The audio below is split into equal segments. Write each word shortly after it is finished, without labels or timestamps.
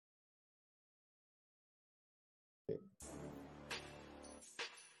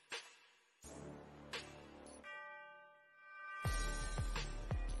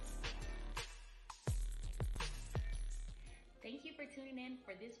Thank you for tuning in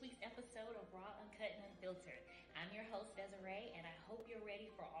for this week's episode of Raw, Uncut, and Unfiltered. I'm your host, Desiree, and I hope you're ready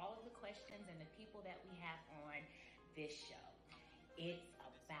for all of the questions and the people that we have on this show. It's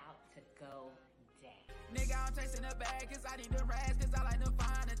about to go down. Nigga, I'm chasing the bag cause I need the rags cause I like to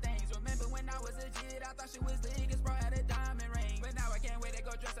find the things. Remember when I was a kid, I thought she was big as bro had a diamond ring. But now I can't wait to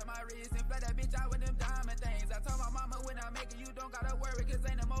go dress up my wrist and flood that bitch out with them diamond things. I told my mama when I make it, you don't gotta worry cause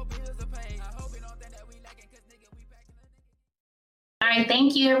ain't no more bills to pay. I hope you don't think that we lacking cause nigga, we packing the nigga. All right,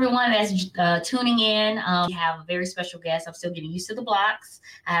 thank you everyone that's tuning in. We have a very special guest. I'm still getting used to the blocks.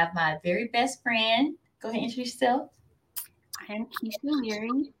 I have my very best friend. Go ahead and introduce yourself. I'm Keisha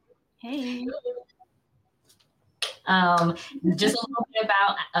Leary. Hey. Just a little bit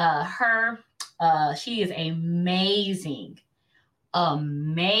about her. She is amazing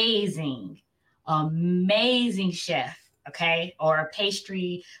chef. Okay, or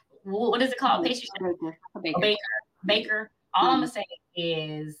pastry. What is it called? Pastry chef? A baker. All I'm gonna say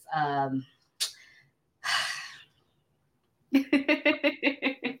is,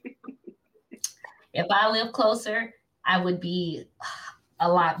 if I live closer, I would be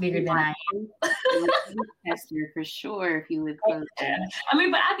a lot bigger than I am. Esther, for sure, if you live closer. I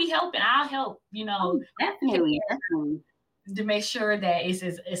mean, but I'd be helping. I'll help, definitely. To make sure that it's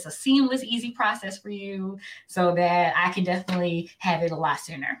a seamless, easy process for you, so that I can definitely have it a lot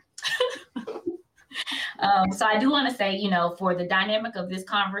sooner. So I do want to say, for the dynamic of this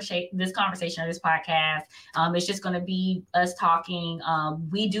conversation or this podcast, it's just going to be us talking.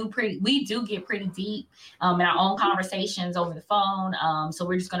 We do get pretty deep in our own conversations over the phone. So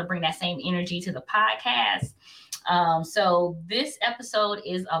we're just going to bring that same energy to the podcast. So this episode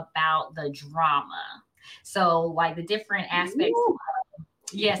is about the drama. So like the different aspects.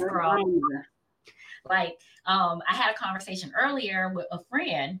 Yes, girl. Like, I had a conversation earlier with a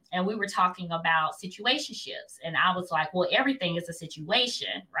friend and we were talking about situationships. And I was like, well, everything is a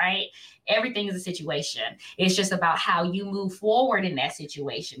situation, right? Everything is a situation. It's just about how you move forward in that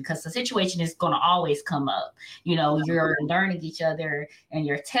situation, because the situation is going to always come up. You're learning each other and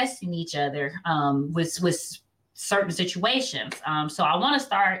you're testing each other with certain situations. So I want to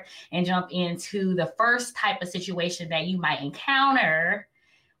start and jump into the first type of situation that you might encounter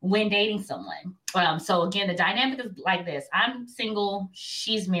when dating someone. So again, the dynamic is like this. I'm single,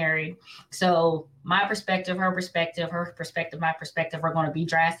 she's married. So my perspective, her perspective, my perspective are going to be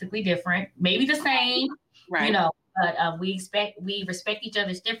drastically different. Maybe the same, right? But we respect each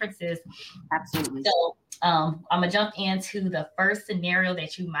other's differences. Absolutely. So I'm gonna jump into the first scenario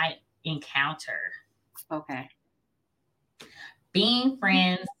that you might encounter. Okay. Being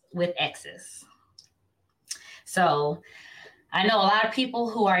friends with exes. So I know a lot of people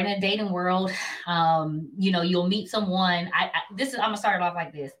who are in a dating world, you'll meet someone. I'm going to start it off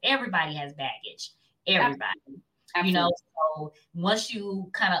like this. Everybody has baggage. Everybody. Absolutely. So once you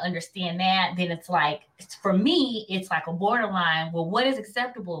kind of understand that, then it's like, for me, it's like a borderline. Well, what is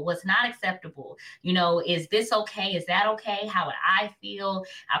acceptable? What's not acceptable? Is this okay? Is that okay? How would I feel?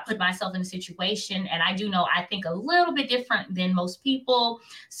 I put myself in a situation, and I do know I think a little bit different than most people.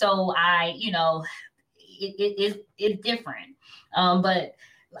 So it's different. But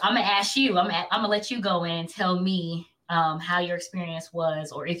I'm gonna ask you. I'm gonna let you go in and tell me how your experience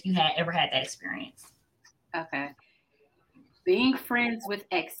was, or if you had ever had that experience. Okay. Being friends with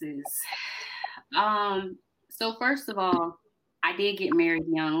exes. So first of all, I did get married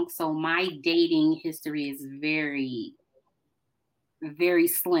young, so my dating history is very, very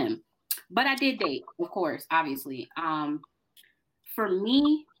slim. But I did date, of course, obviously. For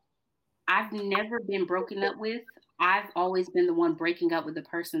me, I've never been broken up with. I've always been the one breaking up with the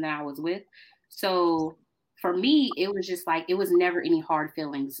person that I was with. So for me, it was just like, it was never any hard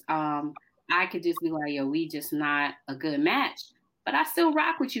feelings. I could just be like, yo, we just not a good match. But I still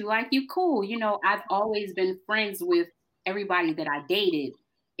rock with you. Like, you cool. I've always been friends with everybody that I dated,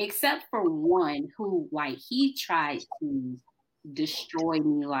 except for one who, like, he tried to destroy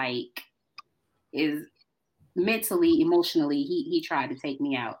me, like, is mentally, emotionally, he tried to take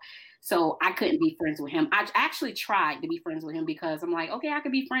me out. So I couldn't be friends with him. I actually tried to be friends with him because I'm like, okay, I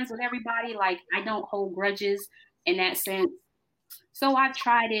could be friends with everybody. Like, I don't hold grudges in that sense. So I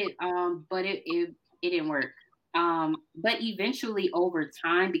tried it, but it didn't work. But eventually over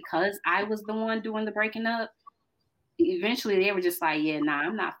time, because I was the one doing the breaking up, eventually they were just like, yeah, nah,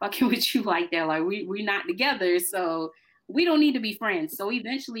 I'm not fucking with you like that. Like, we're not together. So we don't need to be friends. So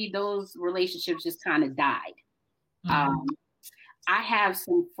eventually those relationships just kind of died. I have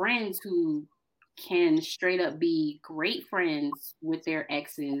some friends who can straight up be great friends with their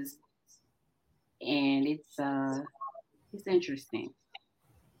exes, and it's interesting.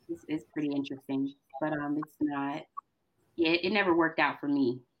 It's pretty interesting, but it's not. Yeah, it never worked out for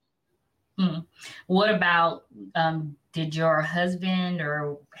me. What about did your husband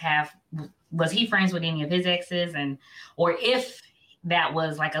was he friends with any of his exes, and or if that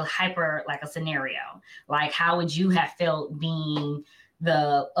was like a scenario, like how would you have felt being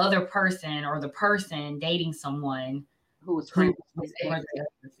the other person or the person dating someone who was friends with his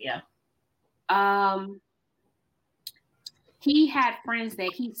exes? Yeah. He had friends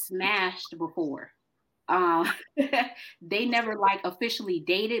that he smashed before. They never like officially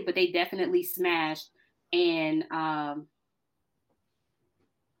dated, but they definitely smashed. And I'm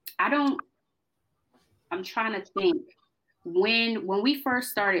trying to think. When we first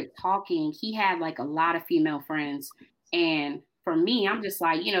started talking, he had like a lot of female friends. And for me, I'm just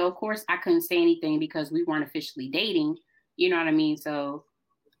like, of course I couldn't say anything because we weren't officially dating. You know what I mean? So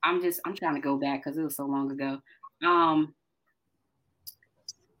I'm trying to go back because it was so long ago.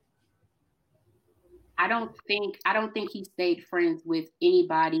 I don't think he stayed friends with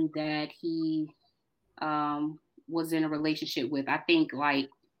anybody that he was in a relationship with. I think like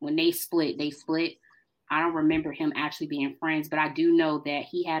when they split. I don't remember him actually being friends, but I do know that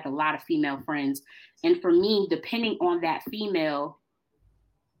he had a lot of female friends. And for me, depending on that female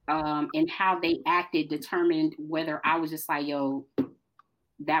and how they acted determined whether I was just like, yo,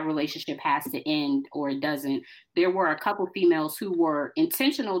 that relationship has to end or it doesn't. There were a couple females who were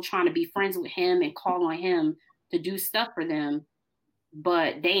intentional trying to be friends with him and call on him to do stuff for them,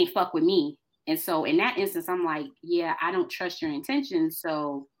 but they ain't fuck with me. And so in that instance, I'm like, yeah, I don't trust your intentions.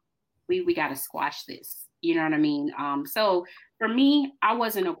 So we got to squash this. You know what I mean? So for me, I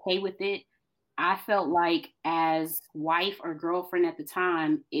wasn't okay with it. I felt like as wife or girlfriend at the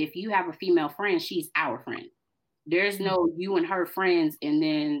time, if you have a female friend, she's our friend. There's no you and her friends and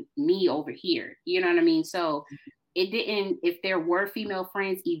then me over here. You know what I mean? So it didn't, if there were female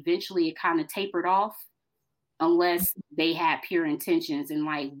friends, eventually it kind of tapered off unless they had pure intentions and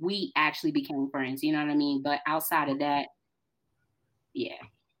like we actually became friends. You know what I mean? But outside of that, yeah,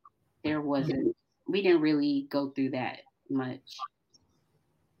 there wasn't, we didn't really go through that much.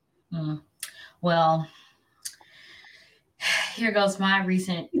 Well, here goes my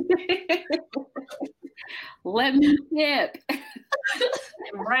recent. Let me tip.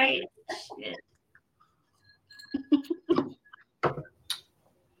 Right. Shit.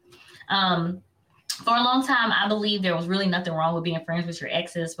 For a long time, I believe there was really nothing wrong with being friends with your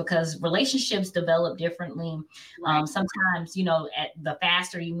exes because relationships develop differently. Right. Sometimes, the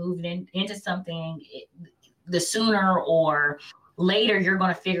faster you move into something, the sooner or later you're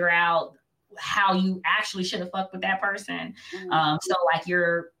going to figure out how you actually should have fucked with that person. Mm-hmm. So like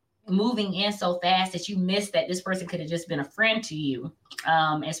you're moving in so fast that you miss that this person could have just been a friend to you.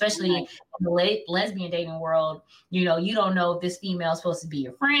 Especially in the lesbian dating world, you don't know if this female is supposed to be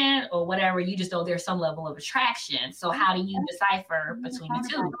your friend or whatever. You just know there's some level of attraction. So how do you decipher between the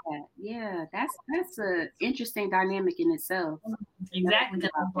two? Yeah, that's an interesting dynamic in itself. Exactly.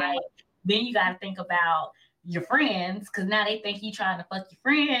 Because then you got to think about your friends because now they think you trying to fuck your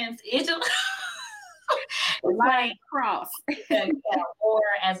friends. It's just like cross. Or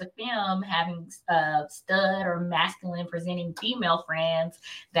as a femme having stud or masculine presenting female friends,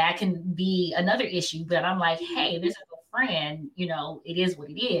 that can be another issue. But I'm like, hey, this is a friend, it is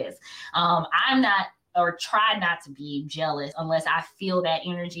what it is. I'm not or try not to be jealous unless I feel that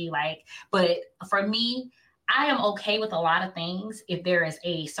energy. But for me, I am okay with a lot of things if there is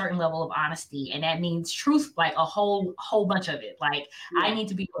a certain level of honesty, and that means truth, like a whole bunch of it. I need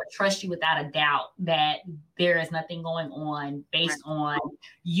to be able to trust you without a doubt that there is nothing going on based on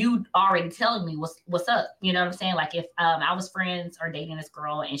you already telling me what's up. You know what I'm saying? Like if I was friends or dating this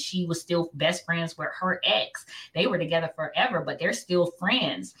girl and she was still best friends with her ex, they were together forever, but they're still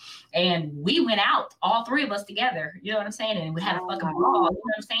friends. And we went out, all three of us together, you know what I'm saying? And we had a fucking ball, you know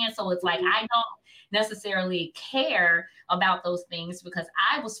what I'm saying? So it's like, I don't necessarily care about those things because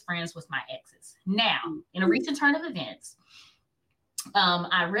I was friends with my exes. Now, in a recent turn of events,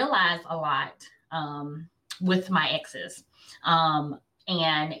 I realized a lot with my exes.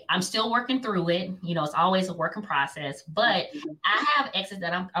 And I'm still working through it. It's always a working process, but I have exes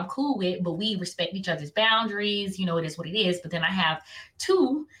that I'm cool with, but we respect each other's boundaries. It is what it is. But then I have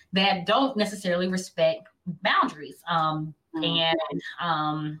two that don't necessarily respect boundaries. And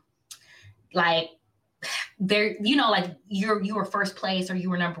like there, you know, like you were first place or you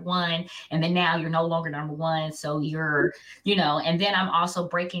were number one, and then now you're no longer number one. So you're, you know, and then I'm also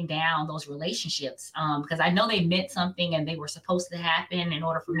breaking down those relationships because I know they meant something and they were supposed to happen in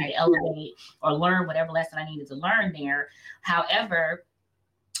order for me to elevate or learn whatever lesson I needed to learn there. However,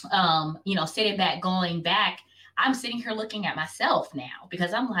 you know, sitting back, going back, I'm sitting here looking at myself now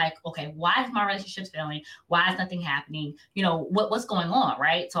because I'm like, okay, why is my relationships failing? Why is nothing happening? You know, what's going on,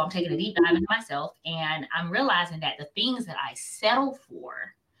 right? So I'm taking a deep dive into myself, and I'm realizing that the things that I settled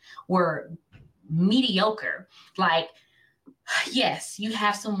for were mediocre. Like, yes, you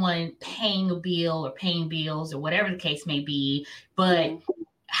have someone paying a bill or paying bills or whatever the case may be, but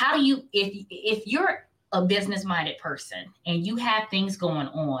how do you, if you're a business-minded person and you have things going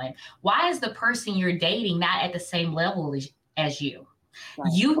on, why is the person you're dating not at the same level as you?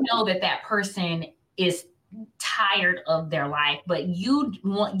 Right. You know that person is tired of their life, but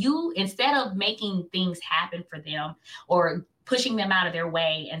you instead of making things happen for them or pushing them out of their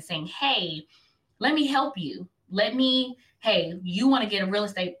way and saying, hey, let me help you. Hey, you want to get a real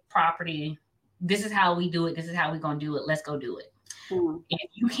estate property. This is how we do it. This is how we're going to do it. Let's go do it.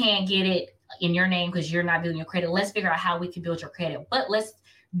 If you can't get it in your name because you're not building your credit, let's figure out how we can build your credit. But let's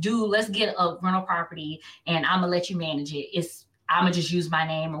get a rental property and I'm going to let you manage it. I'm going to just use my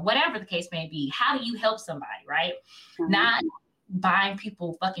name or whatever the case may be. How do you help somebody, right? Not buying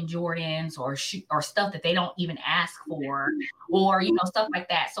people fucking Jordans or stuff that they don't even ask for or, you know, stuff like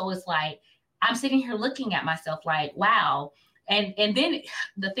that. So it's like, I'm sitting here looking at myself like, wow. And then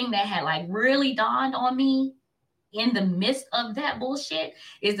the thing that had like really dawned on me in the midst of that bullshit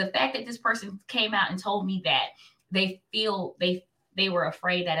is the fact that this person came out and told me that they were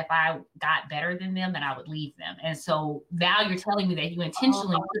afraid that if I got better than them, that I would leave them. And so now you're telling me that you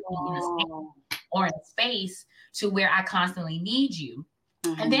intentionally put me in a state or in a space to where I constantly need you.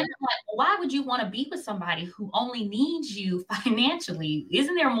 And then I'm like, well, why would you want to be with somebody who only needs you financially?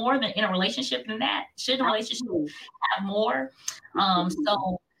 Isn't there more than in a relationship than that? Shouldn't a relationship have more?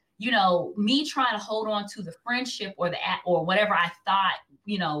 So, you know, me trying to hold on to the friendship or whatever I thought,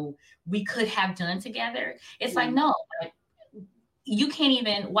 you know, we could have done together. It's like, no, like, you can't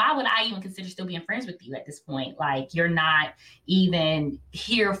even, why would I even consider still being friends with you at this point? Like, you're not even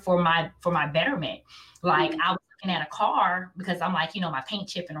here for my betterment. Like, I was looking at a car because I'm like, you know, my paint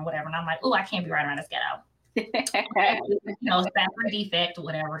chipping or whatever. And I'm like, oh, I can't be riding around this ghetto. You know, factory defect or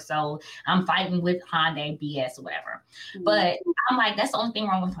whatever. So I'm fighting with Hyundai BS or whatever. But I'm like, that's the only thing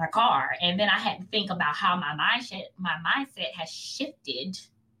wrong with my car. And then I had to think about how my mindset has shifted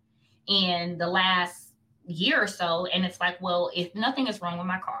in the last year or so. And it's like, well, if nothing is wrong with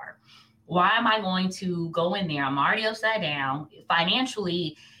my car, why am I going to go in there? I'm already upside down.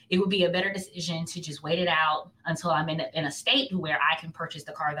 Financially, it would be a better decision to just wait it out until I'm in a state where I can purchase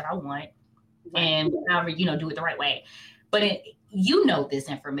the car that I want. And however, you know, do it the right way. But you know this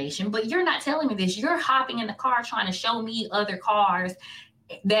information, but you're not telling me this. You're hopping in the car trying to show me other cars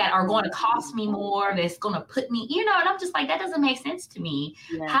that are going to cost me more, that's going to put me, you know, and I'm just like, that doesn't make sense to me.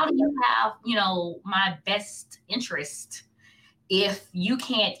 Yeah. How do you have, you know, my best interest if you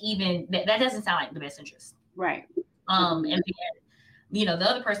can't even, that doesn't sound like the best interest. Right. And then, you know, the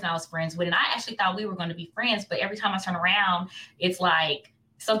other person I was friends with, and I actually thought we were going to be friends, but every time I turn around, it's like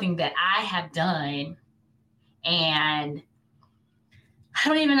something that I have done and I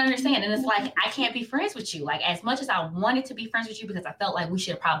don't even understand. And it's like, I can't be friends with you. Like, as much as I wanted to be friends with you because I felt like we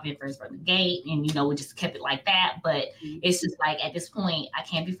should have probably been friends from the gate and, you know, we just kept it like that. But it's just like, at this point, I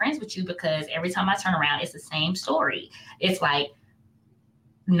can't be friends with you because every time I turn around, it's the same story. It's like,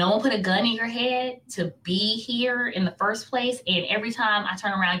 no one put a gun in your head to be here in the first place. And every time I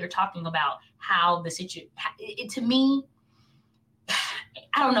turn around, you're talking about how the situation, to me,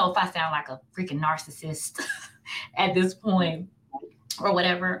 I don't know if I sound like a freaking narcissist at this point or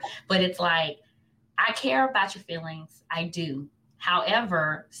whatever, but it's like, I care about your feelings. I do.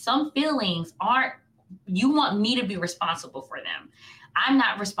 However, some feelings you want me to be responsible for them. I'm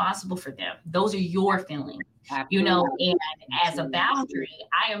not responsible for them. Those are your feelings, Absolutely. You know, and as a boundary,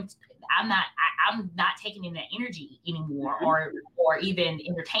 I'm not taking in that energy anymore or even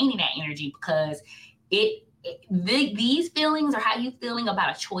entertaining that energy because these feelings are how you feeling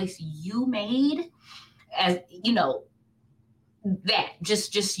about a choice you made, as you know, that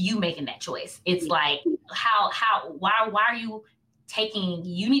just you making that choice. It's like, why are you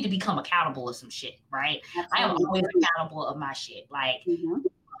you need to become accountable of some shit, right? Absolutely. I am always accountable of my shit, like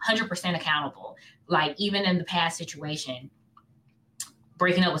 100% accountable. Like, even in the past situation,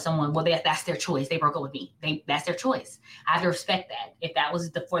 breaking up with someone, well, that's their choice. They broke up with me. That's their choice. I have to respect that. If that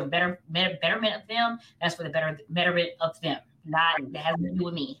was for the betterment of them, that's for the betterment of them. That has nothing to do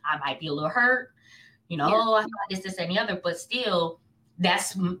with me. I might be a little hurt, oh, I thought this, and the other, but still,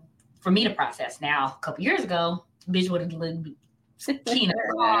 that's for me to process. Now, a couple years ago, bitch would have lived keen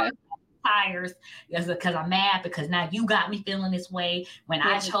tires because I'm mad because now you got me feeling this way when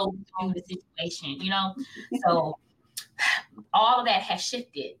I chose to do the situation, So all of that has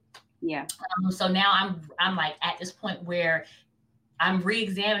shifted. Yeah. So now I'm like at this point where I'm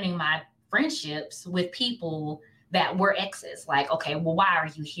re-examining my friendships with people that were exes. Like, okay, well, why are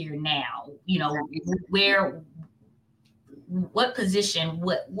you here now? What position,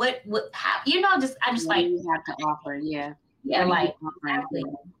 what, how, I'm just like, you have to offer. Yeah. Yeah, like, exactly.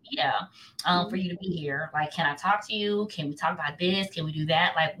 Yeah. For you to be here. Like, can I talk to you? Can we talk about this? Can we do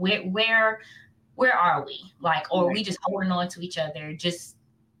that? Like, where are we? Like, or are we just holding on to each other just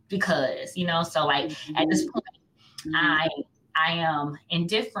because, So like at this point, I am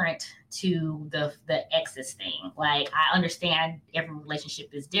indifferent to the exes thing. Like, I understand every relationship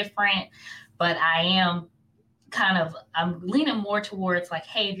is different, but I am I'm leaning more towards like,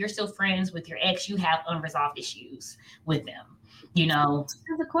 hey, if you're still friends with your ex, you have unresolved issues with them,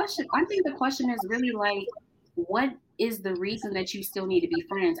 The question, I think the question is really like, what is the reason that you still need to be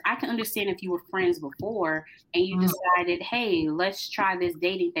friends? I can understand if you were friends before and you decided, hey, let's try this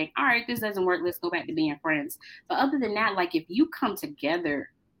dating thing. All right, this doesn't work. Let's go back to being friends. But other than that, like if you come together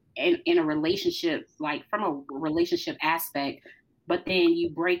in a relationship, like from a relationship aspect, but then you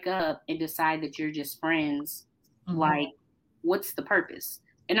break up and decide that you're just friends, like what's the purpose?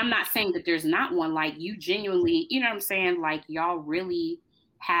 And I'm not saying that there's not one. Like you genuinely, you know what I'm saying? Like y'all really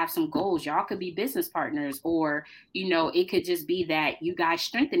have some goals. Y'all could be business partners, or, it could just be that you guys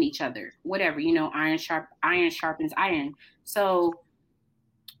strengthen each other, whatever, iron sharpens iron. So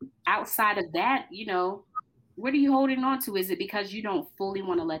outside of that, what are you holding on to? Is it because you don't fully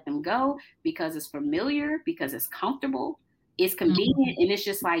want to let them go? Because it's familiar? Because it's comfortable? It's convenient? And it's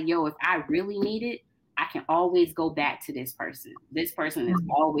just like, yo, if I really need it, I can always go back to this person. This person is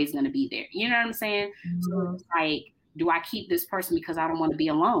always going to be there. You know what I'm saying? So it's like, do I keep this person because I don't want to be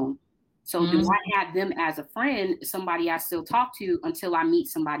alone? So do I have them as a friend, somebody I still talk to until I meet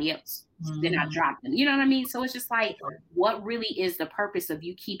somebody else? Then I drop them. You know what I mean? So it's just like, what really is the purpose of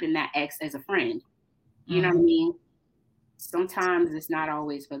you keeping that ex as a friend? You know what I mean? Sometimes it's not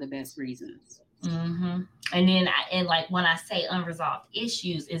always for the best reasons. And then like when I say unresolved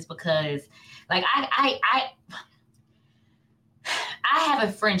issues is because like I have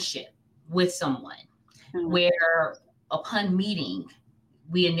a friendship with someone where upon meeting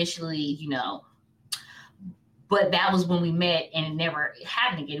we initially, but that was when we met and it never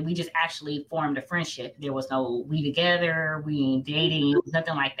happened again. We just actually formed a friendship. There was no we together, we ain't dating,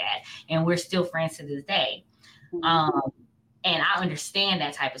 nothing like that. And we're still friends to this day. And I understand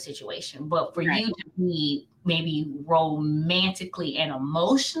that type of situation. But for you to be maybe romantically and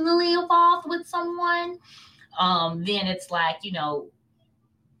emotionally involved with someone, then it's like,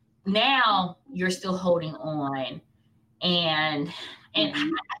 now you're still holding on. And I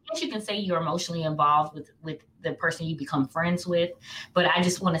guess you can say you're emotionally involved with the person you become friends with. But I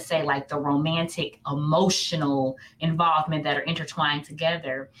just want to say like the romantic, emotional involvement that are intertwined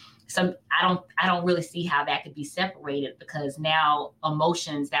together. So I don't really see how that could be separated, because now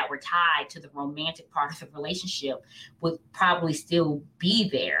emotions that were tied to the romantic part of the relationship would probably still be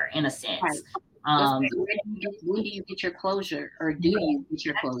there in a sense. When do you get your closure, or do you get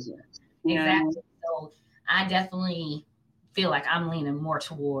your closure? Exactly. So I definitely feel like I'm leaning more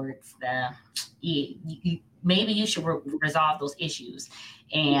towards maybe you should resolve those issues.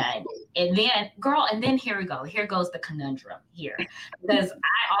 And then here we go. Here goes the conundrum here. Because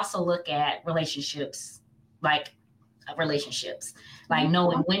I also look at relationships, like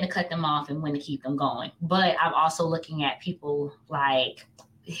knowing when to cut them off and when to keep them going. But I'm also looking at people like,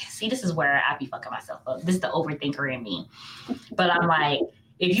 see, this is where I be fucking myself up. This is the overthinker in me. But I'm like,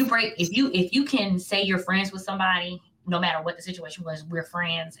 if you can say you're friends with somebody, no matter what the situation was, we're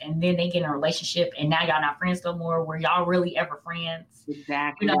friends, and then they get in a relationship and now y'all not friends no more, were y'all really ever friends?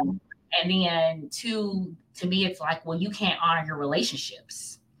 Exactly. And then to me, it's like, well, you can't honor your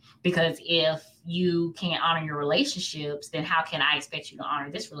relationships, because if you can't honor your relationships, then how can I expect you to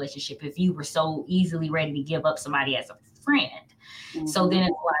honor this relationship if you were so easily ready to give up somebody as a friend? So then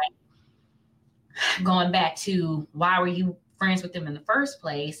it's like going back to, why were you friends with them in the first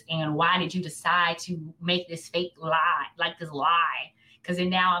place, and why did you decide to make this fake lie, like this lie? Because then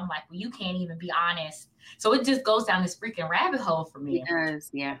now I'm like, well, you can't even be honest. So it just goes down this freaking rabbit hole for me. It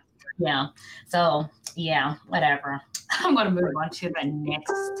does, yeah. So yeah, whatever. I'm going to move on to the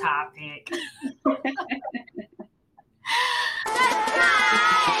next topic.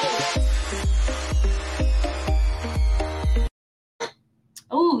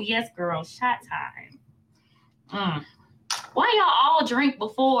 Oh, yes, girl. Shot time. Why y'all all drink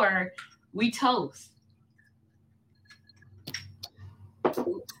before we toast?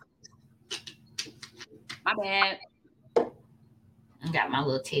 My bad. I got my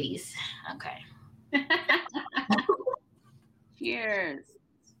little titties. Okay. Cheers.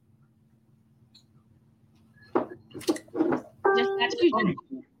 Just got you.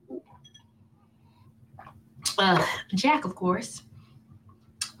 Jack, of course.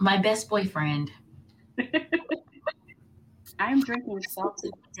 My best boyfriend. I'm drinking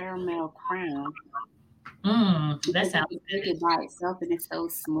salted caramel crown. That sounds you good. drink it by itself and it's so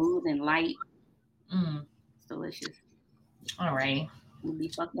smooth and light. It's delicious. All right. You'll be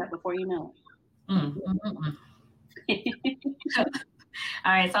fucked up before you know it.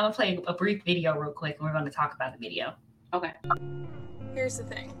 All right, so I'm gonna play a brief video real quick, and we're going to talk about the video. Okay. Here's the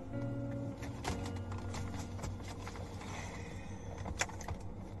thing.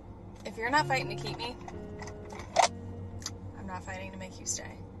 If you're not fighting to keep me, I'm not fighting to make you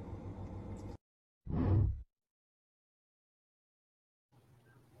stay.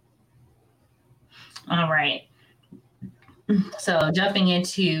 All right. So jumping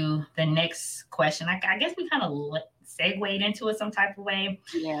into the next question, I guess we kind of segued into it some type of way.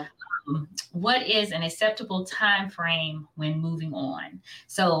 Yeah. What is an acceptable time frame when moving on?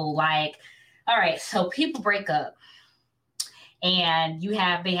 So like, all right, so people break up. And they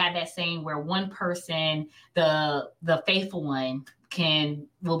have that saying where one person, the faithful one,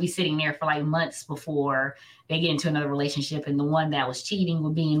 will be sitting there for like months before they get into another relationship, and the one that was cheating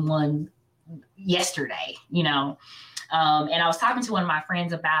will be in one yesterday, you know. And I was talking to one of my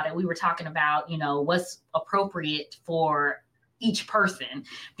friends about it. We were talking about, you know, what's appropriate for each person,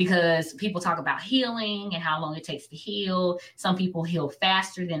 because people talk about healing and how long it takes to heal. Some people heal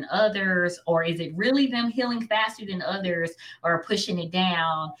faster than others, or is it really them healing faster than others or pushing it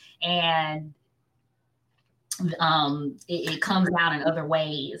down? And it comes out in other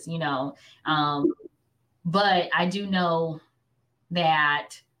ways, you know. But I do know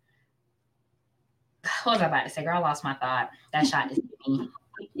that, what was I about to say? Girl, I lost my thought. That shot just hit me.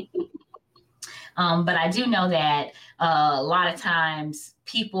 But I do know that a lot of times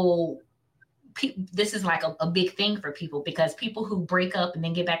people this is like a big thing for people, because people who break up and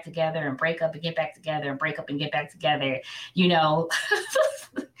then get back together and break up and get back together and break up and get back together, you know,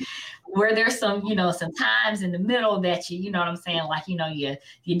 where there's some, you know, some times in the middle that you know what I'm saying? Like, you know, you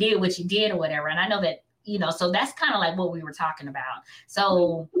did what you did or whatever. And I know that, you know, so that's kind of like what we were talking about.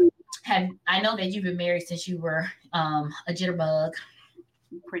 So I know that you've been married since you were a jitterbug.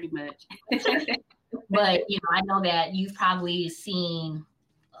 Pretty much. But, you know, I know that you've probably seen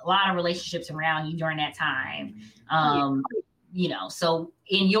a lot of relationships around you during that time. You know, so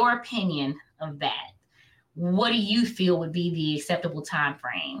in your opinion of that, what do you feel would be the acceptable time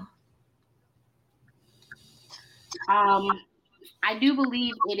frame? I do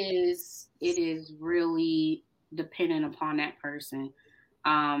believe it is really dependent upon that person.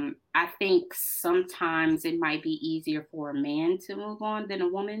 I think sometimes it might be easier for a man to move on than a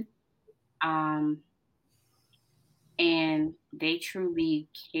woman. And they truly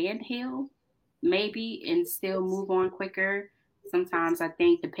can heal, maybe, and still move on quicker. Sometimes I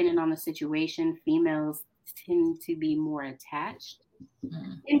think, depending on the situation, females tend to be more attached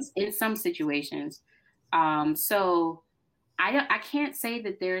in some situations. So I can't say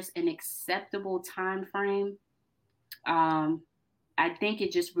that there's an acceptable time frame. I think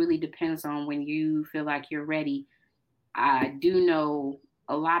it just really depends on when you feel like you're ready. I do know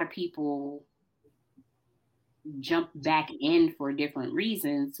a lot of people jump back in for different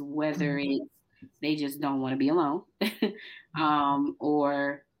reasons, whether it's they just don't want to be alone,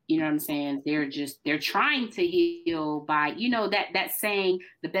 or, you know what I'm saying, they're trying to heal by, you know, that saying,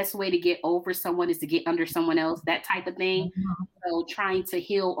 the best way to get over someone is to get under someone else, that type of thing. So trying to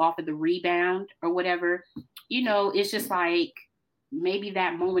heal off of the rebound or whatever, you know, it's just like, maybe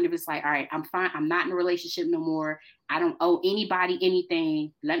that moment, if it's like, all right, I'm fine, I'm not in a relationship no more, I don't owe anybody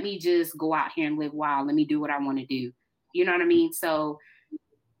anything, let me just go out here and live wild, let me do what I want to do, you know what I mean? So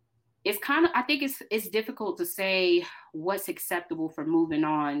it's kind of, I think it's difficult to say what's acceptable for moving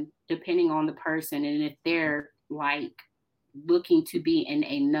on, depending on the person, and if they're like looking to be in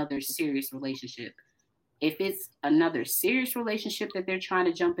another serious relationship. If it's another serious relationship that they're trying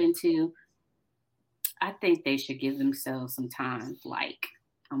to jump into, I think they should give themselves some time, like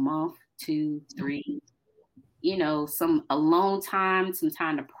a month, 2, 3, you know, some alone time, some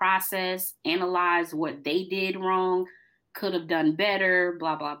time to process, analyze what they did wrong, could have done better,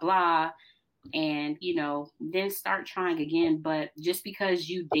 blah, blah, blah. And, you know, then start trying again. But just because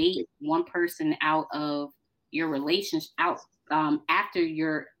you date one person out of your relationship, out after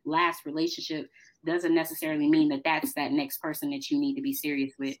your last relationship doesn't necessarily mean that that's that next person that you need to be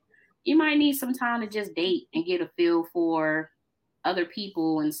serious with. You might need some time to just date and get a feel for other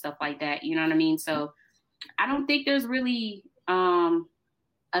people and stuff like that. You know what I mean? So I don't think there's really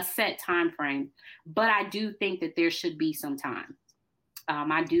a set time frame, but I do think that there should be some time.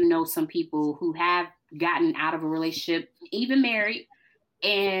 I do know some people who have gotten out of a relationship, even married,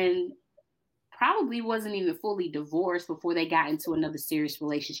 and probably wasn't even fully divorced before they got into another serious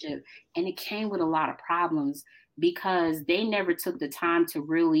relationship. And it came with a lot of problems because they never took the time to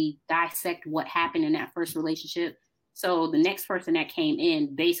really dissect what happened in that first relationship. So the next person that came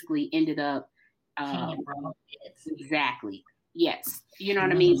in basically ended up exactly. Yes. You know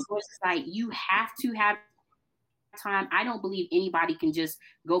what I mean? So it's like you have to have time. I don't believe anybody can just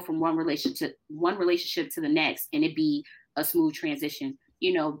go from one relationship to the next and it be a smooth transition.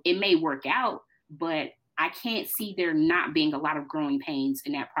 You know, it may work out, but I can't see there not being a lot of growing pains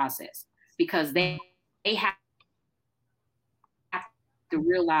in that process because they have to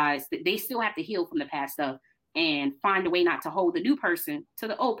realize that they still have to heal from the past stuff and find a way not to hold the new person to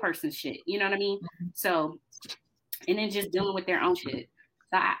the old person's shit. You know what I mean? So, and then just dealing with their own shit.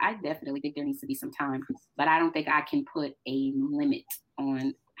 So I definitely think there needs to be some time, but I don't think I can put a limit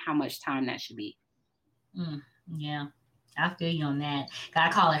on how much time that should be. Yeah. I feel you on that. I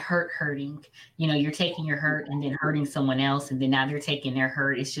call it hurting. You know, you're taking your hurt and then hurting someone else, and then now they're taking their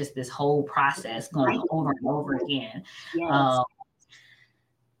hurt. It's just this whole process going over and over again. Yes.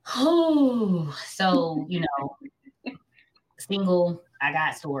 So, you know, single, I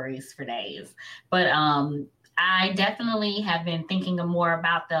got stories for days. But I definitely have been thinking more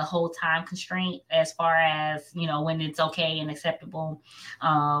about the whole time constraint as far as, you know, when it's okay and acceptable.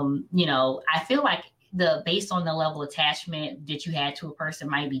 You know, I feel like based on the level of attachment that you had to a person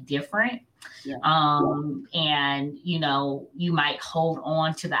might be different. Yeah. And, you know, you might hold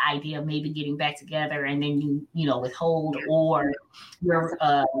on to the idea of maybe getting back together and then you know, withhold, or you're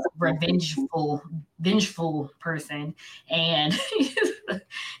a vengeful person and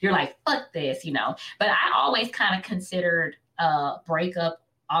you're like, fuck this, you know. But I always kind of considered breakup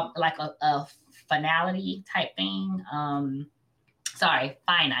like a finality type thing.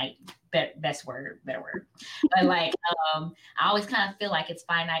 Finite. Better word. But like, I always kind of feel like it's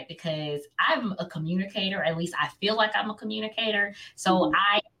finite because I'm a communicator. At least I feel like I'm a communicator. So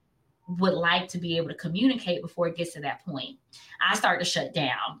I would like to be able to communicate before it gets to that point. I start to shut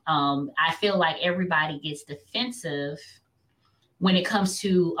down. I feel like everybody gets defensive when it comes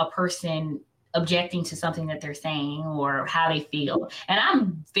to a person objecting to something that they're saying or how they feel. And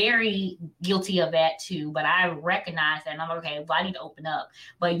I'm very guilty of that too, but I recognize that and I'm like, okay, well, I need to open up,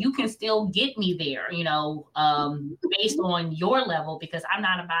 but you can still get me there, you know, based on your level, because I'm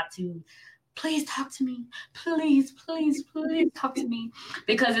not about to, please talk to me, please talk to me,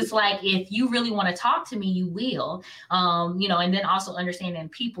 because it's like, if you really want to talk to me, you will, you know, and then also understanding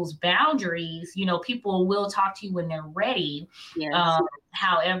people's boundaries, you know, people will talk to you when they're ready. Yes.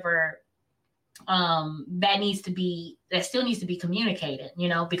 However, that still needs to be communicated, you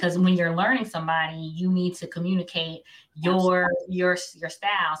know, because when you're learning somebody, you need to communicate your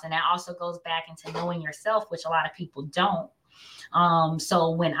styles. And that also goes back into knowing yourself, which a lot of people don't.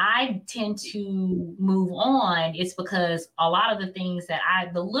 So when I tend to move on, it's because a lot of the things that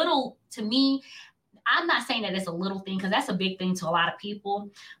to me, I'm not saying that it's a little thing, because that's a big thing to a lot of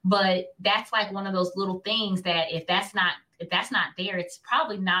people, but that's like one of those little things that if that's not there, it's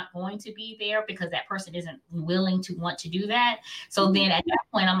probably not going to be there because that person isn't willing to want to do that. So then at that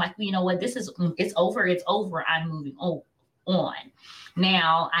point, I'm like, you know what, it's over. I'm moving on.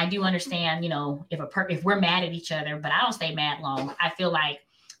 Now, I do understand, you know, if we're mad at each other, but I don't stay mad long. I feel like,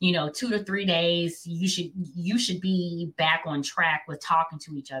 you know, 2 to 3 days, you should be back on track with talking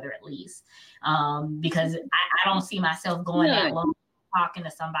to each other at least. Because I don't see myself going that long talking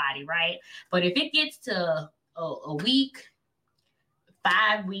to somebody, right? But if it gets to a week,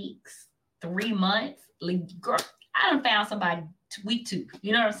 5 weeks, 3 months, like, girl, I done found somebody week 2.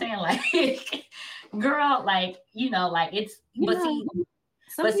 You know what I'm saying? Like, girl, like, you know, like it's, but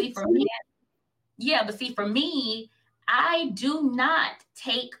see for me, I do not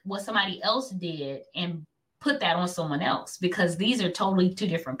take what somebody else did and put that on someone else, because these are totally 2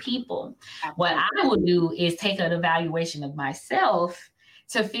 different people. What I would do is take an evaluation of myself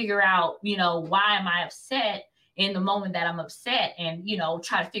to figure out, you know, why am I upset in the moment that I'm upset, and, you know,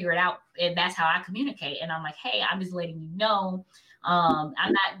 try to figure it out. And that's how I communicate. And I'm like, hey, I'm just letting you know, I'm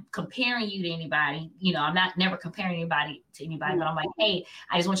not comparing you to anybody, you know, never comparing anybody to anybody, but I'm like, hey,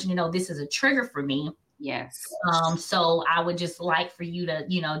 I just want you to know this is a trigger for me. Yes. So I would just like for you to,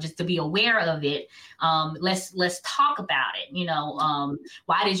 just to be aware of it. Let's talk about it.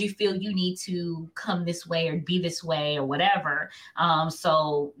 Why did you feel you need to come this way or be this way or whatever?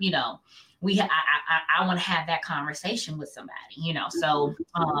 So, I want to have that conversation with somebody, so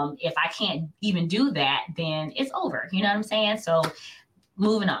if I can't even do that, then it's over. You know what I'm saying? So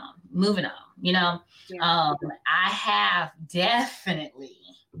moving on, Yeah. I have definitely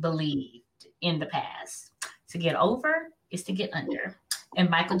believed in the past. To get over is to get under. And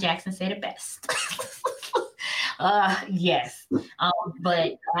Michael Jackson said it best. Yes.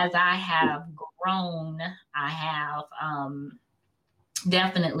 But as I have grown, I have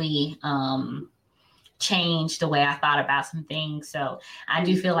definitely changed the way I thought about some things. So I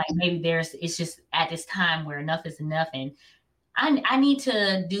do feel like maybe it's just at this time where enough is enough. And I need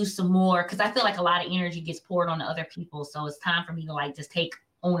to do some more because I feel like a lot of energy gets poured on other people. So it's time for me to just take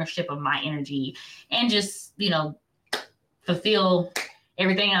ownership of my energy and just, fulfill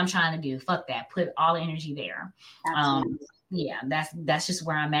everything I'm trying to do. Fuck that. Put all the energy there. Yeah, that's just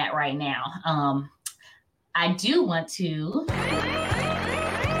where I'm at right now. I do want to.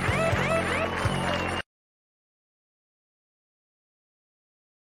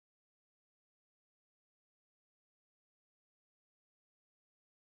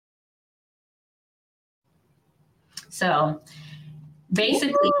 So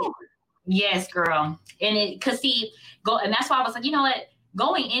basically, yes, girl. And and that's why I was like, you know what?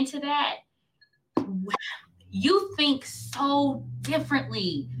 Going into that, you think so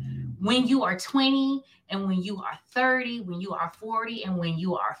differently when you are 20 and when you are 30, when you are 40 and when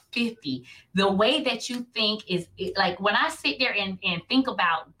you are 50. The way that you think is like when I sit there and think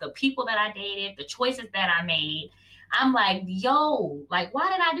about the people that I dated, the choices that I made, I'm like, yo, like, why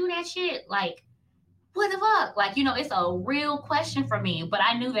did I do that shit? Like, what the fuck? Like, it's a real question for me. But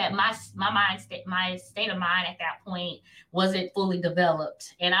I knew that my state of mind at that point wasn't fully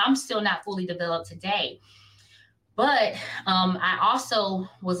developed. And I'm still not fully developed today. But I also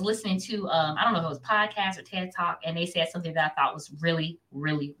was listening to, I don't know if it was podcast or TED Talk, and they said something that I thought was really,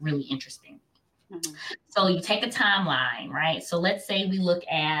 really, really interesting. Mm-hmm. So you take a timeline, right? So let's say we look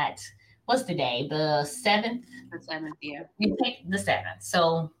at, what's the day? The 7th? The 7th, yeah. You take the 7th.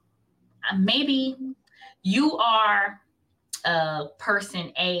 So maybe you are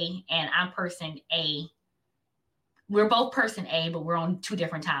person A and I'm person A. We're both person A, but we're on 2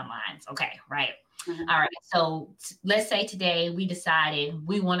 different timelines. Okay, right? Mm-hmm. All right. So let's say today we decided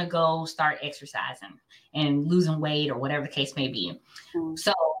we want to go start exercising and losing weight or whatever the case may be. Mm-hmm.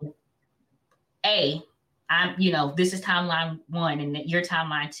 So this is timeline 1 and your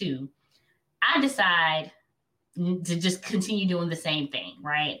timeline 2. I decide to just continue doing the same thing,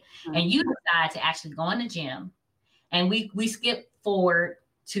 right? Mm-hmm. And you decide to actually go in the gym, and we skip forward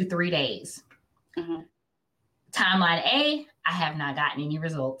to 3 days. Mm-hmm. Timeline A, I have not gotten any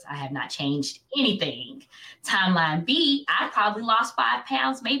results. I have not changed anything. Timeline B, I probably lost 5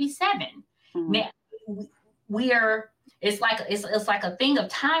 pounds, maybe 7. Mm-hmm. Now, it's like a thing of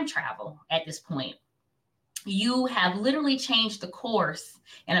time travel at this point. You have literally changed the course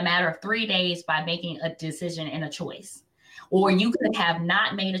in a matter of 3 days by making a decision and a choice. Or you could have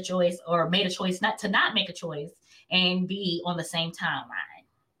not made a choice or made a choice not to not make a choice and be on the same timeline.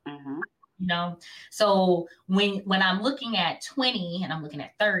 Mm-hmm. So when I'm looking at 20 and I'm looking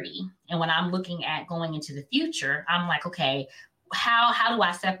at 30, and when I'm looking at going into the future, I'm like, okay, how do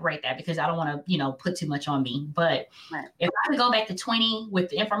I separate that? Because I don't want to, put too much on me. But right. If I could go back to 20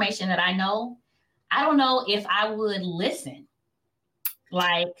 with the information that I know, I don't know if I would listen.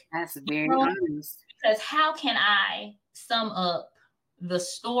 Like, that's very honest. Because how can I sum up the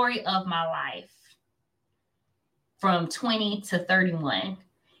story of my life from 20 to 31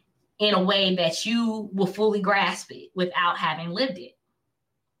 in a way that you will fully grasp it without having lived it?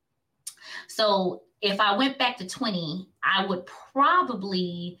 So if I went back to 20, I would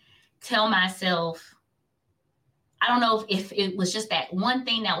probably tell myself, I don't know if it was just that one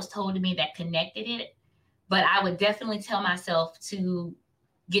thing that was told to me that connected it, but I would definitely tell myself to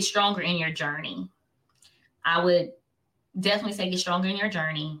get stronger in your journey. I would definitely say get stronger in your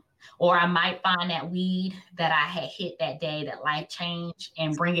journey. Or I might find that weed that I had hit that day, that life changed,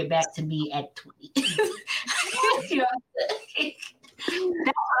 and bring it back to me at 20. That's what I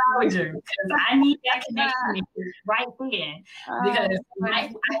would do, because I need that connection right then. Because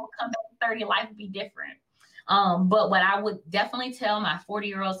life, I would come back to 30, life would be different. But what I would definitely tell my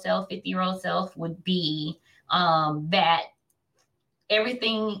 40-year-old self, 50-year-old self would be that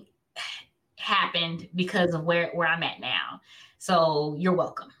everything happened because of where I'm at now. So you're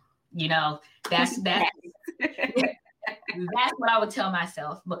welcome. That's what I would tell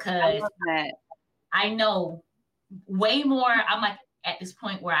myself, because I know way more. I'm like at this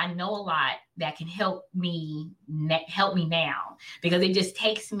point where I know a lot that can help me now, because it just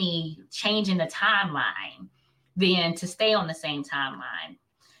takes me changing the timeline than to stay on the same timeline.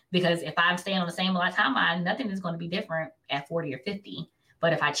 Because if I'm staying on the same timeline, nothing is going to be different at 40 or 50.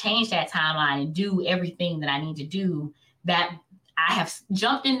 But if I change that timeline and do everything that I need to do, that I have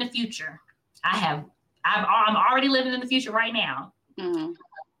jumped in the future. I'm already living in the future right now.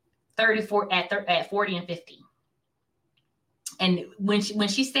 34 at 40 and 50. And when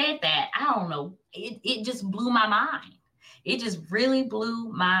she said that, I don't know, it just blew my mind. It just really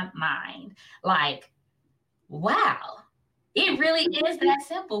blew my mind. Like, wow, it really is that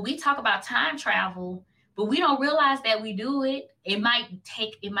simple. We talk about time travel, but we don't realize that we do it. It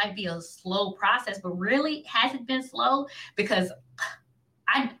might be a slow process, but really, has it been slow? Because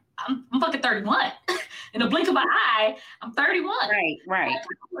I'm fucking 31. In a blink of an eye, I'm 31. Right. I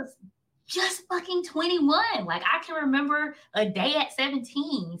was just fucking 21. Like, I can remember a day at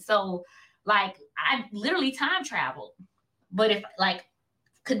 17. So, like, I literally time traveled. But if, like,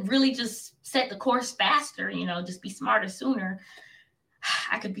 could really just set the course faster, you know, just be smarter sooner,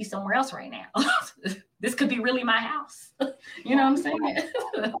 I could be somewhere else right now. This could be really my house. You know what I'm saying?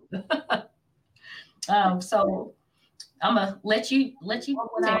 So I'm gonna let you. What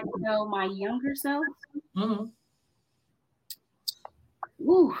would I tell my younger self? Mm-hmm.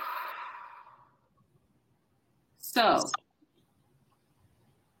 Ooh. So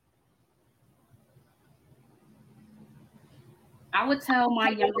I would tell my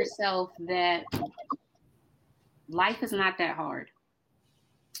younger self that life is not that hard.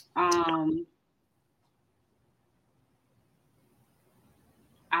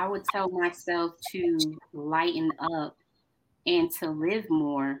 I would tell myself to lighten up and to live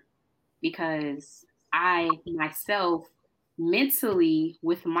more, because I myself mentally,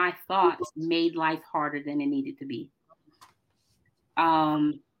 with my thoughts, made life harder than it needed to be.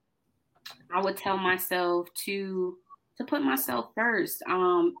 I would tell myself to put myself first.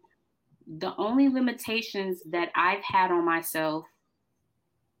 The only limitations that I've had on myself,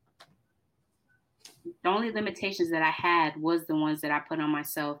 the only limitations that I had was the ones that I put on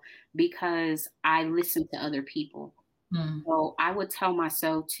myself, because I listened to other people. So I would tell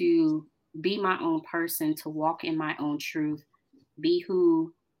myself to be my own person, to walk in my own truth, be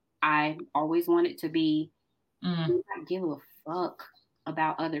who I always wanted to be, do not give a fuck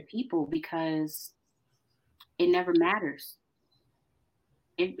about other people, because it never matters.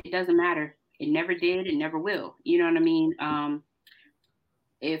 It doesn't matter. It never did. It never will. You know what I mean?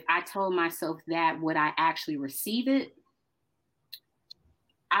 If I told myself that, would I actually receive it?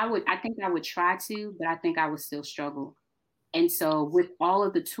 I think I would try to, but I think I would still struggle. And so with all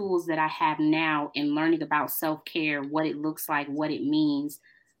of the tools that I have now in learning about self-care, what it looks like, what it means,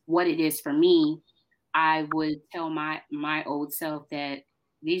 what it is for me, I would tell my old self that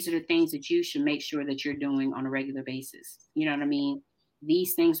these are the things that you should make sure that you're doing on a regular basis. You know what I mean?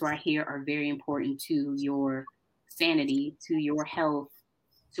 These things right here are very important to your sanity, to your health,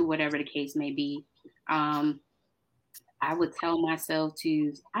 to whatever the case may be. I would tell myself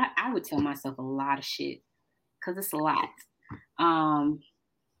I would tell myself a lot of shit, because it's a lot.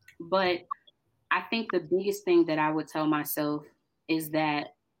 But I think the biggest thing that I would tell myself is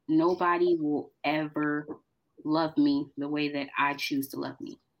that nobody will ever love me the way that I choose to love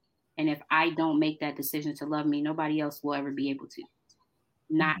me. And if I don't make that decision to love me, nobody else will ever be able to.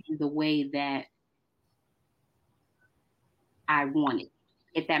 Not in the way that I want it,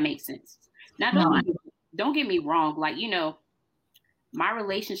 if that makes sense. Now, don't get me wrong. Like, you know, my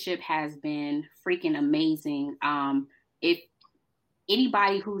relationship has been freaking amazing. If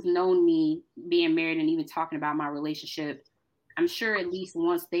anybody who's known me being married and even talking about my relationship, I'm sure at least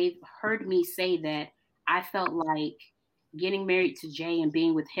once they've heard me say that I felt like getting married to Jay and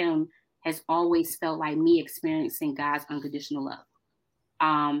being with him has always felt like me experiencing God's unconditional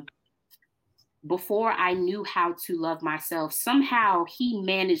love. Before I knew how to love myself, somehow he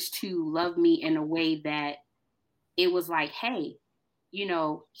managed to love me in a way that it was like, hey, you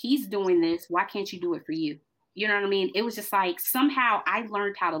know, he's doing this. Why can't you do it for you? You know what I mean? It was just like, somehow I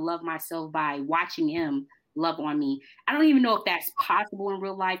learned how to love myself by watching him love on me. I don't even know if that's possible in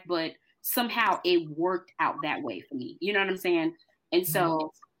real life, but somehow it worked out that way for me. You know what I'm saying? And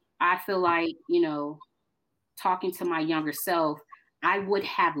so I feel like, you know, talking to my younger self, I would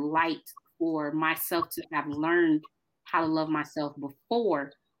have liked for myself to have learned how to love myself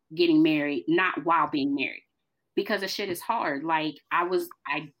before getting married, not while being married. Because the shit is hard. Like, I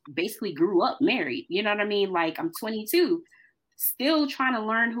basically grew up married. You know what I mean? Like, I'm 22, still trying to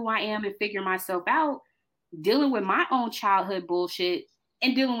learn who I am and figure myself out, dealing with my own childhood bullshit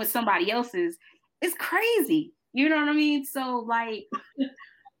and dealing with somebody else's. It's crazy. You know what I mean? So like,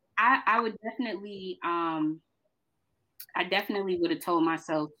 I would definitely, I definitely would have told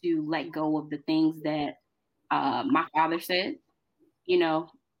myself to let go of the things that my father said. You know,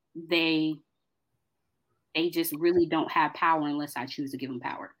 they just really don't have power unless I choose to give them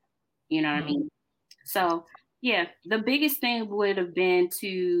power. You know what I mean? So yeah, the biggest thing would have been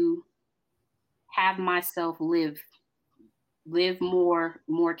to have myself live more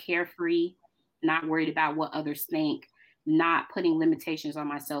carefree, not worried about what others think, not putting limitations on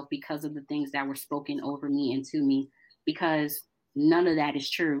myself because of the things that were spoken over me and to me, because none of that is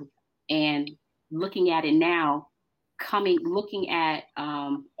true. And looking at it now, looking at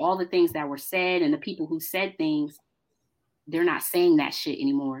all the things that were said and the people who said things, they're not saying that shit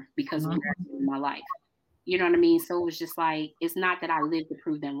anymore because of in my life. You know what I mean? So it was just like, it's not that I lived to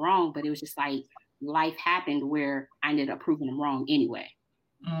prove them wrong, but it was just like life happened where I ended up proving them wrong anyway.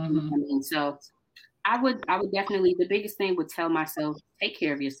 You know what I mean? So I would definitely, the biggest thing would tell myself, take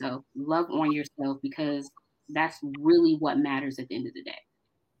care of yourself, love on yourself, because that's really what matters at the end of the day.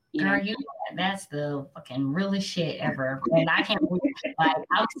 Girl, that's the fucking realest shit ever. And I can't believe, like,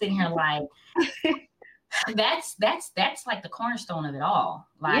 I was sitting here like, that's like the cornerstone of it all.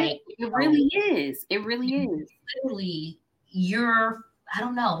 Like, yeah, it really is. It really is. Literally, I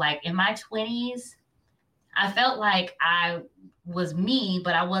don't know, like in my 20s, I felt like I was me,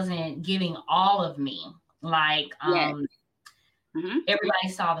 but I wasn't giving all of me. Like, everybody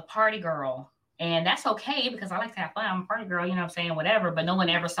saw the party girl. And that's okay because I like to have fun. I'm a party girl, you know what I'm saying? Whatever. But no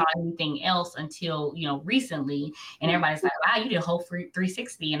one ever saw anything else until, recently. And everybody's like, wow, you did a whole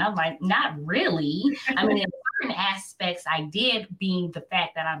 360. And I'm like, not really. I mean, in certain aspects, I did, being the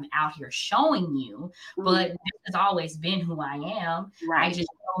fact that I'm out here showing you. But this has always been who I am. Right. I just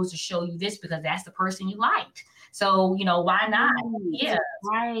chose to show you this because that's the person you liked. So, why not? Yeah.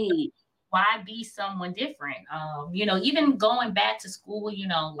 Right. Why be someone different? Even going back to school,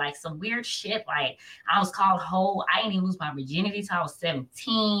 like some weird shit. Like I was called hoe. I didn't even lose my virginity till I was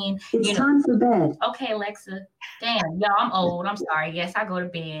 17. It's time for bed. Okay, Alexa. Damn, y'all, I'm old. I'm sorry. Yes, I go to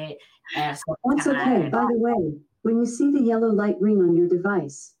bed. That's okay. By the way, when you see the yellow light ring on your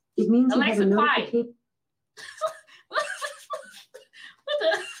device, it means Alexa, you have a notification. What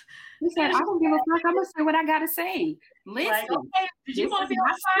the? He said, I don't give a fuck. I'm going to say what I got to say. Listen. Like, okay, did you want to be on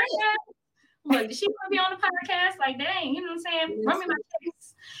the podcast? Look, did she want to be on the podcast? Like, dang, you know what I'm saying? Run me my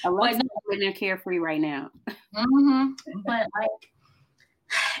case. Alexa's living carefree right now. But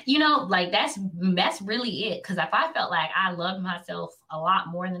like that's really it. Because if I felt like I loved myself a lot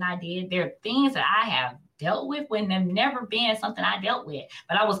more than I did, there are things that I have dealt with when they've never been something I dealt with.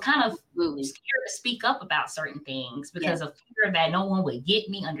 But I was kind of scared to speak up about certain things because of fear that no one would get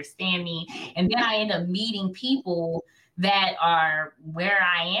me, understand me. And then I end up meeting people that are where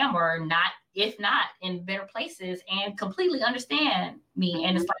I am or not, if not in better places, and completely understand me.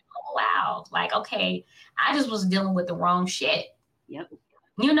 And it's like, oh, wow. Like, okay, I just was dealing with the wrong shit. Yep.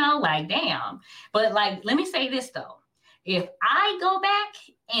 Like, damn. But like, let me say this though. If I go back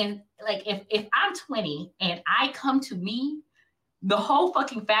and like, if I'm 20 and I come to me, the whole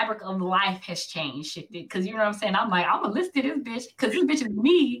fucking fabric of life has changed, shifted. Cause you know what I'm saying? I'm like, I'm gonna listen to this bitch because this bitch is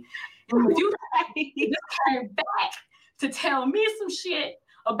me. And if you came back to tell me some shit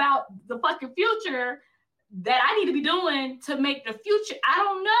about the fucking future that I need to be doing to make the future, I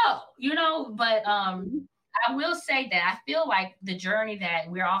don't know, but I will say that I feel like the journey that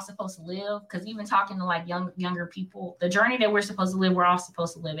we're all supposed to live, because even talking to like younger people, the journey that we're supposed to live, we're all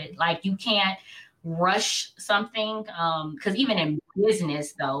supposed to live it. Like you can't rush something, because even in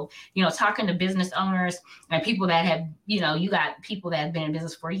business though, talking to business owners and people that have, you got people that have been in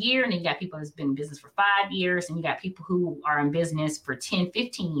business for a year, and then you got people that's been in business for 5 years, and you got people who are in business for 10,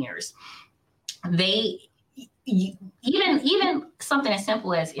 15 years. Even something as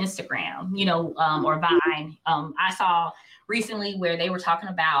simple as Instagram, or Vine. I saw recently where they were talking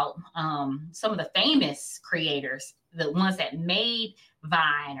about some of the famous creators, the ones that made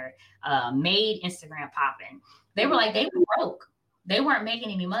Vine or made Instagram popping. They were like, they were broke. They weren't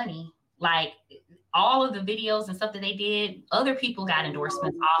making any money. Like all of the videos and stuff that they did, other people got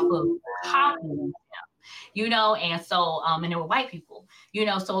endorsements off of copying them. And so, and there were white people,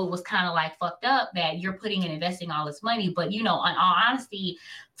 so it was kind of like fucked up that you're putting and investing all this money. But, in all honesty,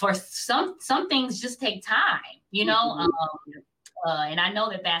 for some things just take time, and I know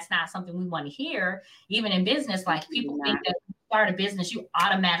that that's not something we want to hear, even in business. Like people think that when you start a business, you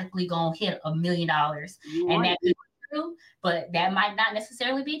automatically gonna hit $1 million. And that is true, but that might not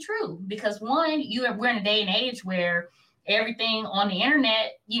necessarily be true because one, we're in a day and age where everything on the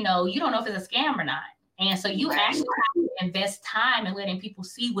internet, you don't know if it's a scam or not. And so you actually have to invest time in letting people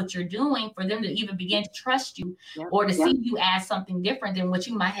see what you're doing for them to even begin to trust you or to see you as something different than what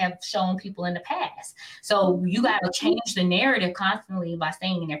you might have shown people in the past. So you got to change the narrative constantly by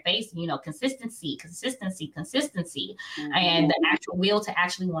staying in their face, you know, consistency, and the actual will to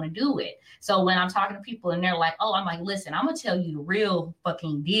actually want to do it. So when I'm talking to people and they're like, oh, I'm like, listen, I'm going to tell you the real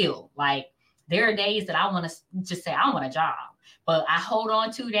fucking deal. Like, there are days that I want to just say, I want a job, but I hold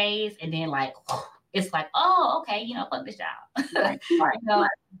on 2 days and then like, it's like, oh, okay, you know, fuck this job. You know,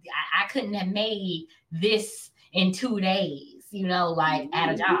 I couldn't have made this in 2 days, you know, like at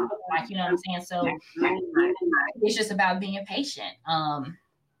a job, like, you know what I'm saying? So it's just about being patient.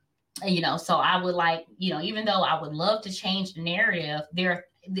 You know, so I would like, you know, even though I would love to change the narrative, there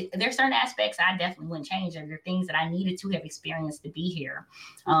are certain aspects I definitely wouldn't change. There are things that I needed to have experienced to be here.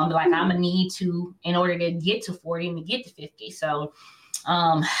 Like I'm gonna need to, in order to get to 40 and to get to 50. So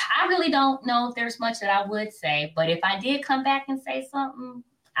I really don't know if there's much that I would say, but if I did come back and say something,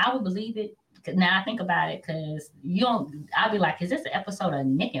 I would believe it. Now I think about it, because I'll be like, is this an episode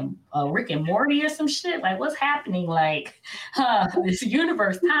of Rick and Morty or some shit? Like, what's happening? Like, this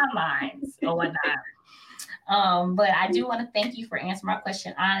universe timelines or whatnot. But I do want to thank you for answering my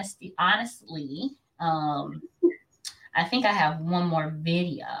question honestly. I think I have one more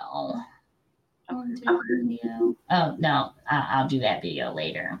video. Oh no, I'll do that video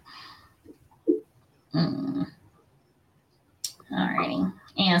later. All righty.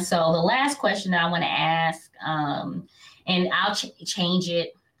 And so the last question that I want to ask, and I'll change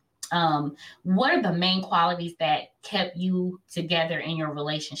it. What are the main qualities that kept you together in your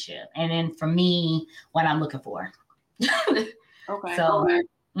relationship? And then for me, what I'm looking for. Okay. So,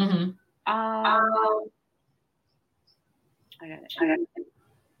 I got it.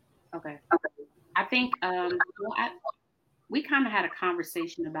 Okay. I think we kind of had a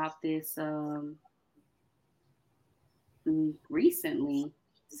conversation about this recently,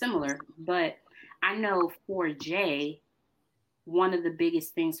 similar, but I know for Jay, one of the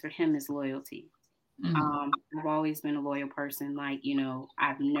biggest things for him is loyalty. I've always been a loyal person. Like, you know,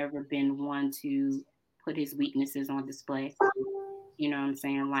 I've never been one to put his weaknesses on display. You know what I'm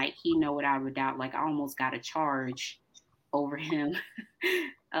saying? Like, he know without a doubt, like I almost got a charge over him.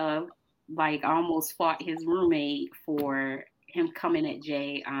 Like I almost fought his roommate for him coming at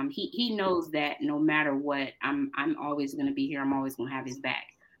Jay. He knows that no matter what, I'm always going to be here. I'm always going to have his back,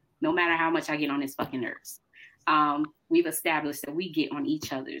 no matter how much I get on his fucking nerves. We've established that we get on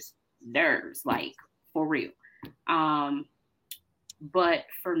each other's nerves, like for real. But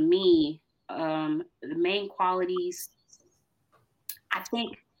for me, the main qualities, I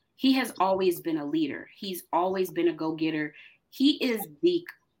think he has always been a leader. He's always been a go-getter. He is the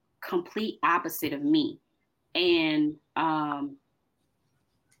complete opposite of me. And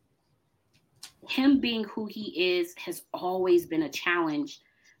him being who he is has always been a challenge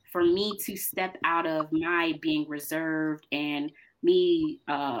for me to step out of my being reserved and me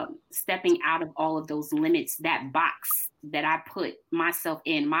stepping out of all of those limits, that box that I put myself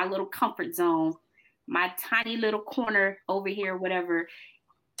in, my little comfort zone, my tiny little corner over here, whatever.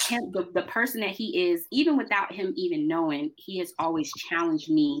 Him, the person that he is, even without him even knowing, he has always challenged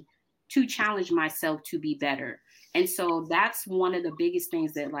me to challenge myself to be better. And so that's one of the biggest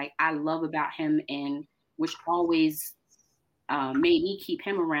things that like I love about him, and which always made me keep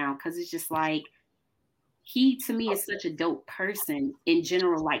him around, because it's just like he to me is such a dope person in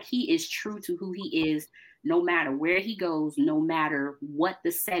general. Like he is true to who he is, no matter where he goes, no matter what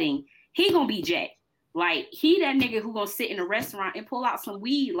the setting, he gonna be Jay. Like he that nigga who gonna sit in a restaurant and pull out some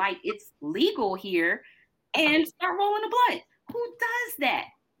weed like it's legal here and start rolling a blunt. Who does that?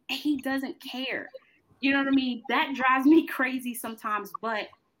 And he doesn't care. You know what I mean? That drives me crazy sometimes, but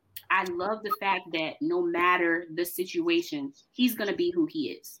I love the fact that no matter the situation, he's gonna be who he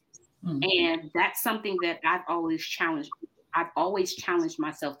is. Mm-hmm. And that's something that I've always challenged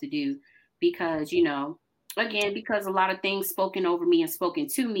myself to do, because, you know, again, because a lot of things spoken over me and spoken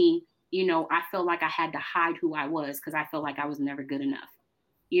to me, you know, I felt like I had to hide who I was because I felt like I was never good enough.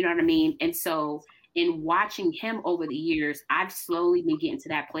 You know what I mean? And so in watching him over the years, I've slowly been getting to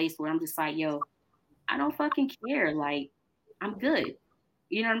that place where I'm just like, yo, I don't fucking care. Like, I'm good.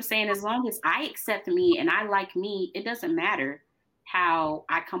 You know what I'm saying? As long as I accept me and I like me, it doesn't matter how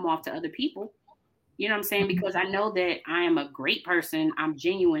I come off to other people. You know what I'm saying? Because I know that I am a great person. I'm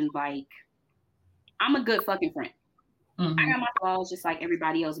genuine. Like, I'm a good fucking friend. Mm-hmm. I got my flaws just like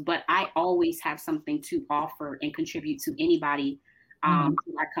everybody else, but I always have something to offer and contribute to anybody who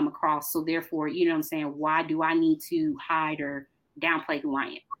I come across. So therefore, you know what I'm saying? Why do I need to hide or downplay who I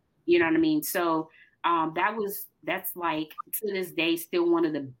am? You know what I mean? So that was that's like, to this day, still one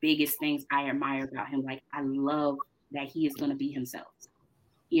of the biggest things I admire about him. Like, I love that he is going to be himself.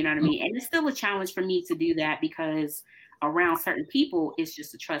 You know what I mean? And it's still a challenge for me to do that because around certain people, it's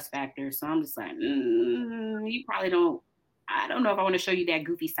just a trust factor. So I'm just like, you probably don't, I don't know if I want to show you that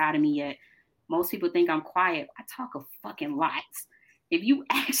goofy side of me yet. Most people think I'm quiet. I talk a fucking lot. If you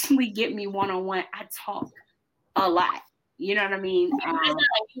actually get me one-on-one, I talk a lot. You know what I mean?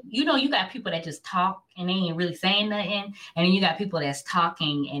 You know, you got people that just talk and they ain't really saying nothing. And then you got people that's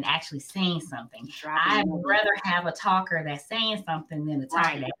talking and actually saying something. I'd rather have a talker that's saying something than a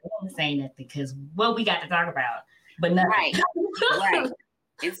talker that doesn't say nothing, because what we got to talk about, but nothing. Right.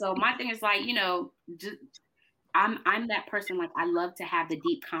 And so my thing is like, you know, I'm that person. Like, I love to have the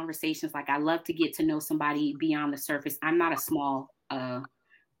deep conversations. Like, I love to get to know somebody beyond the surface. I'm not a small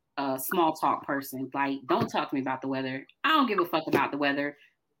talk person. Like, don't talk to me about the weather. I don't give a fuck about the weather.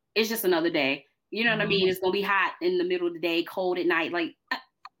 It's just another day. You know what I mean? It's gonna be hot in the middle of the day, cold at night. Like,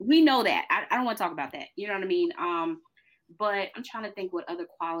 we know that. I don't want to talk about that. You know what I mean? But I'm trying to think what other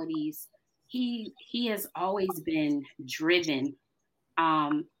qualities. He has always been driven.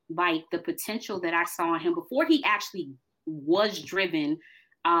 Like, the potential that I saw in him before he actually was driven.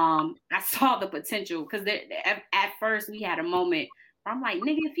 I saw the potential, because at first we had a moment where I'm like,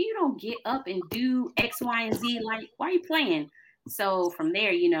 nigga, if you don't get up and do X, Y, and Z, like, why are you playing? So from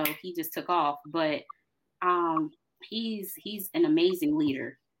there, you know, he just took off. But he's an amazing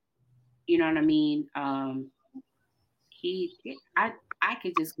leader. You know what I mean? I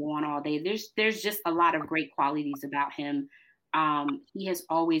could just go on all day. There's just a lot of great qualities about him. He has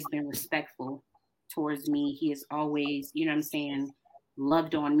always been respectful towards me. He has always, you know what I'm saying,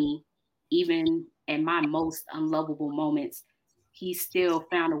 loved on me. Even in my most unlovable moments, he still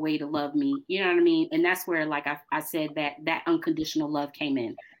found a way to love me. You know what I mean? And that's where, like I said, that unconditional love came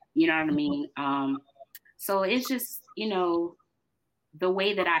in. You know what I mean? So it's just, you know, the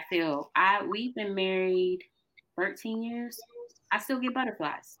way that I feel. We've been married 13 years. I still get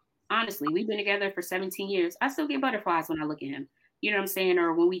butterflies. Honestly, we've been together for 17 years. I still get butterflies when I look at him. You know what I'm saying?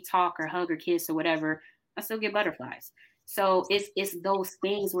 Or when we talk or hug or kiss or whatever, I still get butterflies. So it's those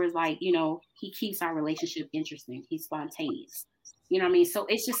things where it's like, you know, he keeps our relationship interesting. He's spontaneous. You know what I mean? So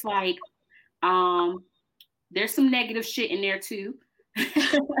it's just like, there's some negative shit in there too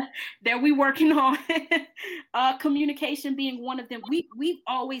that we working on. Communication being one of them. We've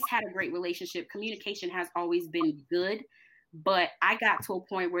always had a great relationship. Communication has always been good. But I got to a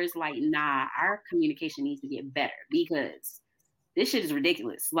point where it's like, nah, our communication needs to get better, because this shit is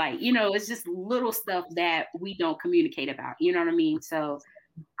ridiculous. Like, you know, it's just little stuff that we don't communicate about. You know what I mean? So,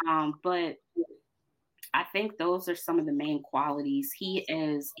 but I think those are some of the main qualities. He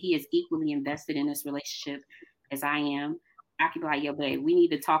is equally invested in this relationship as I am. I could be like, yo, babe, we need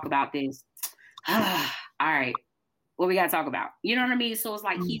to talk about this. All right, what we got to talk about? You know what I mean? So it's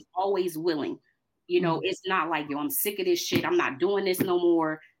like, he's always willing. You know, it's not like, yo, I'm sick of this shit. I'm not doing this no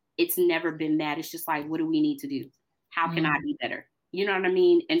more. It's never been that. It's just like, what do we need to do? How can I be better? You know what I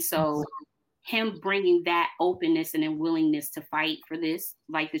mean? And so him bringing that openness and then willingness to fight for this,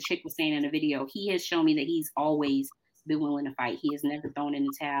 like the chick was saying in the video, he has shown me that he's always been willing to fight. He has never thrown in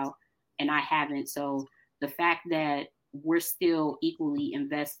the towel, and I haven't. So the fact that we're still equally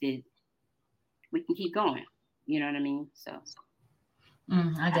invested, we can keep going. You know what I mean? So.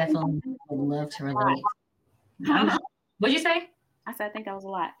 I definitely would love to relate. What'd you say? I said, I think that was a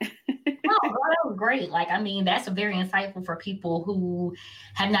lot. Oh, that was great. Like, I mean, that's very insightful for people who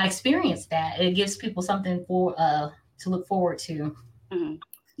have not experienced that. It gives people something to look forward to. Mm-hmm.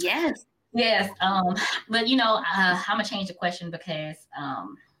 Yes. But you know, I'm gonna change the question because I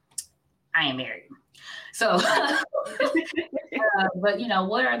am married. So, but you know,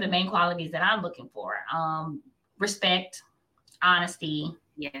 what are the main qualities that I'm looking for? Respect, honesty,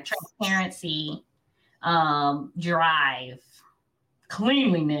 transparency, drive,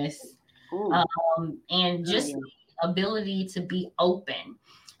 cleanliness, and just the ability to be open.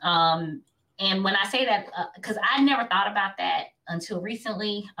 And when I say that, because I never thought about that until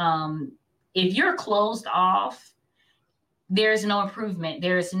recently, if you're closed off, there's no improvement.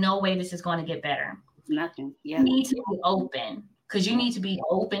 There's no way this is going to get better. Nothing. Yeah. You need to be open, because you need to be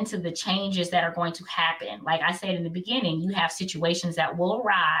open to the changes that are going to happen. Like I said in the beginning, you have situations that will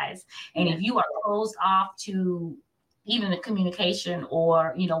arise. And if you are closed off to even the communication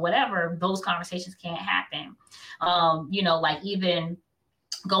or, you know, whatever, those conversations can't happen. You know, like even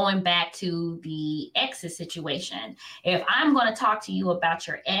going back to the ex's situation, if I'm going to talk to you about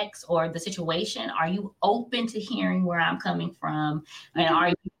your ex or the situation, are you open to hearing where I'm coming from? And are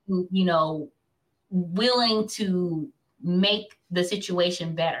you, you know, willing to make the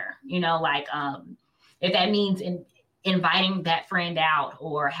situation better? You know, like if that means inviting that friend out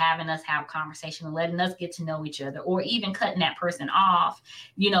or having us have a conversation and letting us get to know each other, or even cutting that person off,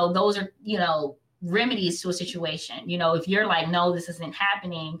 those are, remedies to a situation. If you're like, no, this isn't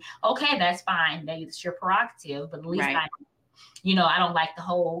happening, okay, that's fine. That's your prerogative. But at least I don't like the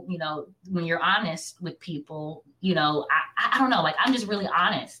whole, when you're honest with people, I don't know, like I'm just really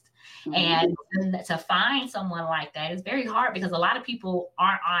honest. And to find someone like that is very hard because a lot of people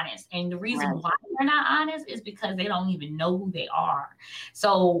aren't honest. And the reason why they're not honest is because they don't even know who they are.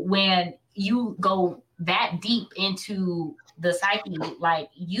 So when you go that deep into the psyche, like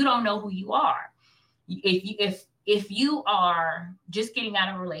you don't know who you are. If you are just getting out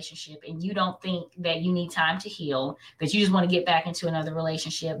of a relationship and you don't think that you need time to heal, that you just want to get back into another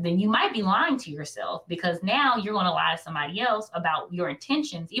relationship, then you might be lying to yourself, because now you're going to lie to somebody else about your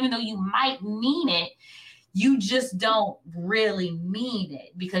intentions, even though you might mean it. You just don't really mean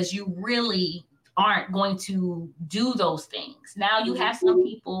it because you really aren't going to do those things. Now you have some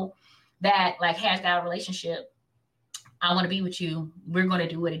people that like has that relationship. I want to be with you. We're going to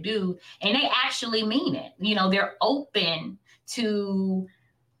do what it do. And they actually mean it. They're open to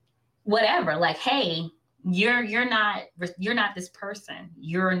whatever. Like, hey, you're not this person.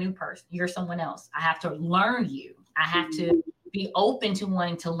 You're a new person. You're someone else. I have to learn you. I have to be open to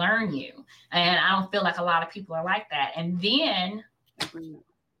wanting to learn you. And I don't feel like a lot of people are like that. And then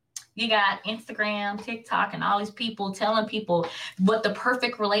you got Instagram, TikTok, and all these people telling people what the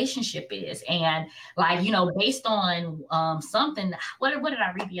perfect relationship is. And like, based on something, what did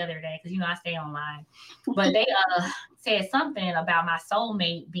I read the other day? Because, I stay online. But they said something about my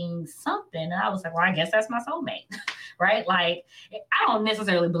soulmate being something. And I was like, well, I guess that's my soulmate. Right? Like, I don't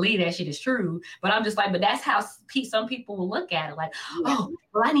necessarily believe that shit is true, but I'm just like, but that's how some people will look at it. Like, oh,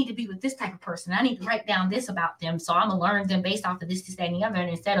 well, I need to be with this type of person. I need to write down this about them. So I'm going to learn them based off of this, that, and the other. And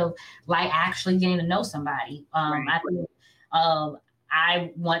instead of like actually getting to know somebody, I think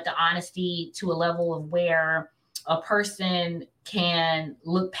I want the honesty to a level of where a person can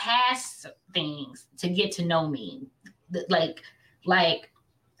look past things to get to know me. Like,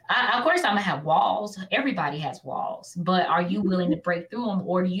 of course, I'm gonna have walls. Everybody has walls, but are you willing to break through them,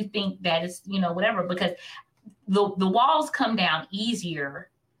 or do you think that it's whatever? Because the walls come down easier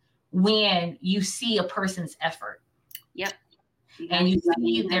when you see a person's effort. Yep. And you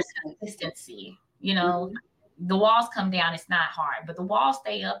see their consistency. The walls come down. It's not hard, but the walls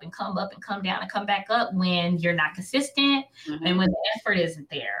stay up and come down and come back up when you're not consistent and when the effort isn't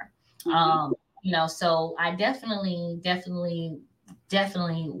there. So I definitely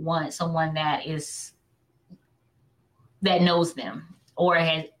want someone that knows them, or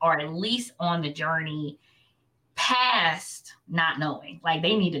at least on the journey past not knowing. Like,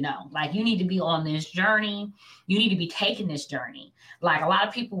 they need to know. Like, you need to be on this journey. You need to be taking this journey. Like, a lot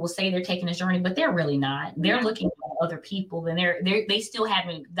of people will say they're taking this journey, but they're really not. They're looking at other people, and they still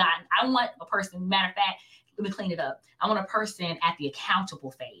haven't gotten. I want a person. Matter of fact, let me clean it up. I want a person at the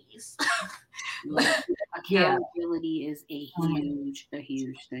accountable phase. Accountability is a huge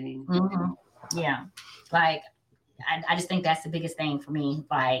thing. Yeah, like I just think that's the biggest thing for me.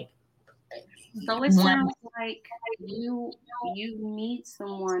 Like, so it sounds like you need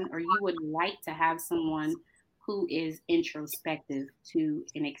someone, or you would like to have someone who is introspective to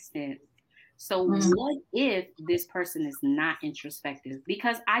an extent. So what if this person is not introspective?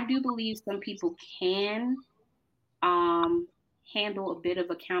 Because I do believe some people can handle a bit of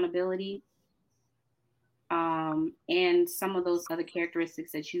accountability, and some of those other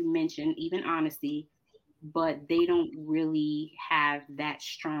characteristics that you mentioned, even honesty, but they don't really have that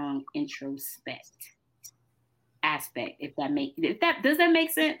strong introspect aspect. Does that make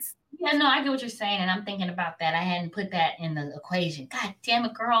sense? Yeah, no, I get what you're saying, and I'm thinking about that. I hadn't put that in the equation. God damn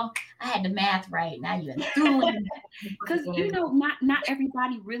it, girl! I had the math right. Now you're through it. Because not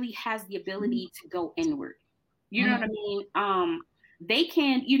everybody really has the ability to go inward. You know what I mean? They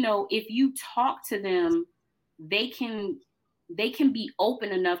can, if you talk to them, they can be open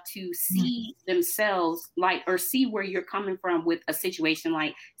enough to see themselves, like, or see where you're coming from with a situation.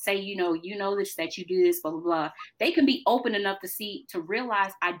 Like, say, this, that you do this, blah, blah, blah. They can be open enough to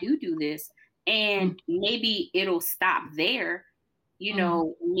realize I do this. And maybe it'll stop there,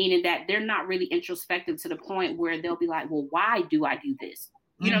 meaning that they're not really introspective to the point where they'll be like, well, why do I do this?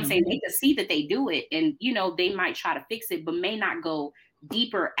 You know what I'm saying? They can see that they do it, and, they might try to fix it, but may not go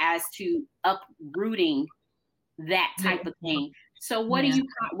deeper as to uprooting that type of thing. So what do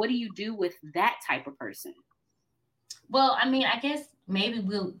you do with that type of person? Well, I mean, I guess maybe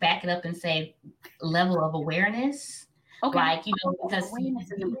we'll back it up and say level of awareness. Okay. Like, because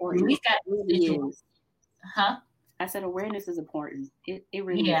awareness is important. Huh? I said awareness is important. It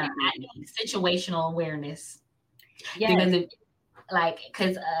really Yeah, is situational awareness. Yes.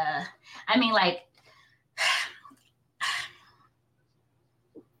 Because I mean, like,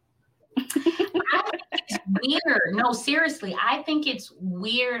 I think it's weird. No, seriously, I think it's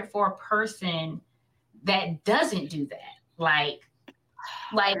weird for a person that doesn't do that. Like,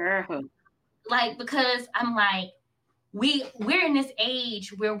 because I'm like, we're in this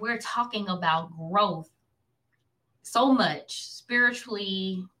age where we're talking about growth so much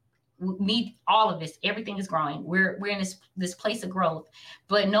spiritually. All of this, everything is growing. We're in this place of growth,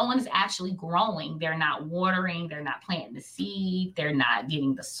 but no one is actually growing. They're not watering, they're not planting the seed, they're not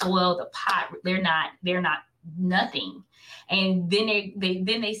getting the soil, the pot, they're not nothing. And then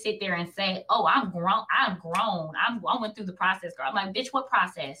they sit there and say, oh, I'm grown, I went through the process, girl. I'm like, bitch, what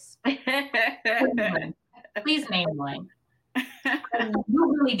process? Please name one.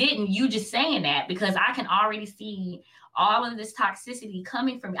 You really didn't. You just saying that because I can already see all of this toxicity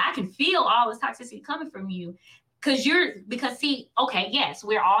coming from you. I can feel all this toxicity coming from you because see, okay, yes,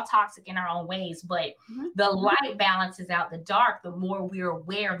 we're all toxic in our own ways, but the light balances out the dark. The more we're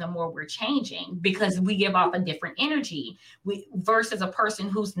aware, the more we're changing because we give off a different energy versus a person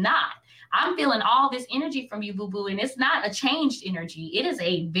who's not. I'm feeling all this energy from you, boo-boo, and it's not a changed energy. It is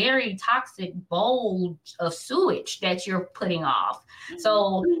a very toxic bowl of sewage that you're putting off.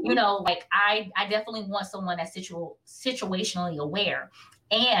 So, like I definitely want someone that's situationally aware.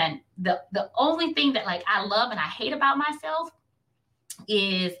 And the only thing that like I love and I hate about myself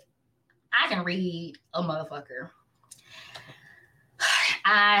is I can read a motherfucker.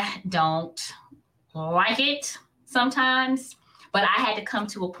 I don't like it sometimes. But I had to come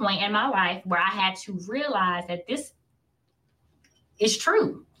to a point in my life where I had to realize that this is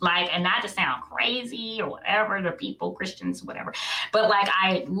true. Like, and not to sound crazy or whatever, the people, Christians, whatever. But like,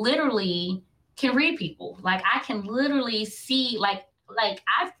 I literally can read people. Like, I can literally see, like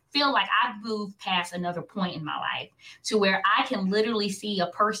I feel like I've moved past another point in my life to where I can literally see a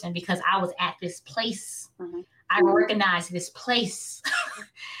person because I was at this place. I recognize this place.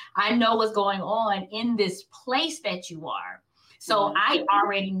 I know what's going on in this place that you are. So I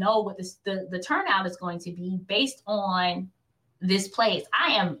already know what the turnout is going to be based on this place.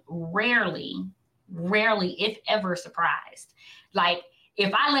 I am rarely, if ever, surprised. Like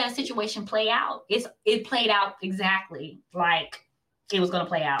if I let a situation play out, it played out exactly like it was going to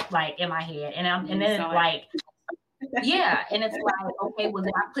play out, like in my head. And then it's like, yeah. And it's like, okay, well,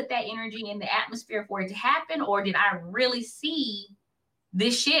 did I put that energy in the atmosphere for it to happen? Or did I really see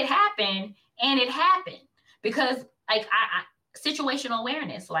this shit happen and it happened? Because like situational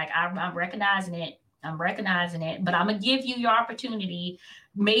awareness, like I'm recognizing it, but I'm gonna give you your opportunity.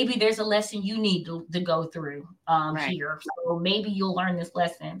 Maybe there's a lesson you need to go through here, so maybe you'll learn this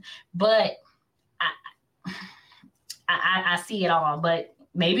lesson. But I see it all, but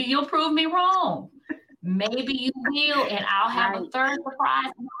maybe you'll prove me wrong. Maybe you will, and I'll have a third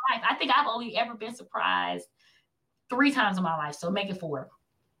surprise in my life. I think I've only ever been surprised 3 times in my life, so make it 4.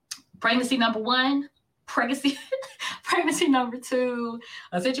 Pregnancy number 1, pregnancy number 2,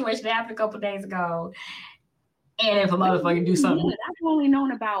 a situation that happened a couple days ago, and if a motherfucker do something. I've only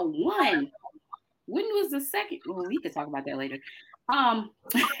known about 1. When was the second? Well, we could talk about that later.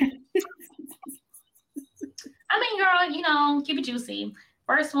 I mean, girl, keep it juicy.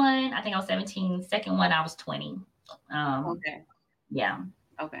 First one, I think I was 17. Second one, I was 20. Okay. Yeah.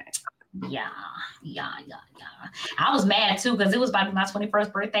 Okay. Yeah. I was mad too because it was about my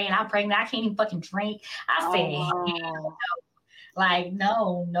 21st birthday and I'm pregnant. I can't even fucking drink. I said, like,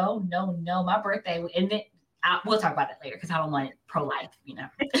 no. My birthday, and then we'll talk about that later because I don't want it pro-life,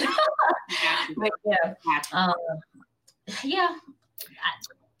 But yeah.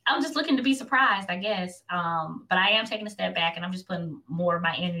 I'm just looking to be surprised, I guess. But I am taking a step back and I'm just putting more of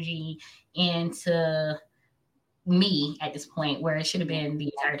my energy into me at this point where it should have been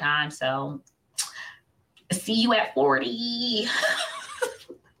the entire time. So see you at 40.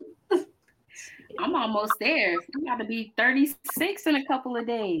 I'm almost there. I'm about to be 36 in a couple of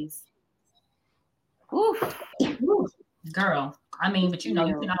days. Oof. Girl, I mean, but you can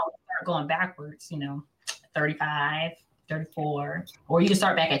always start going backwards, 35, 34, or you can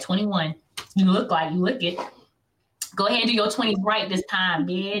start back at 21. You look it. Go ahead and do your 20s right this time,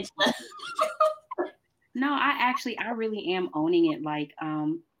 bitch. No, I really am owning it. Like,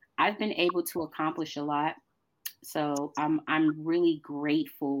 I've been able to accomplish a lot. So I'm really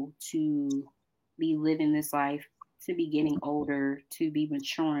grateful to be living this life, to be getting older, to be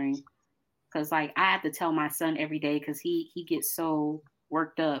maturing. Because like I have to tell my son every day because he gets so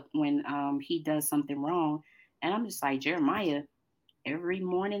worked up when he does something wrong. And I'm just like, Jeremiah, every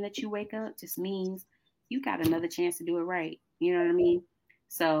morning that you wake up just means you got another chance to do it right. You know what I mean?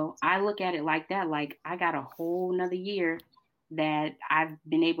 So I look at it like that. Like I got a whole nother year that I've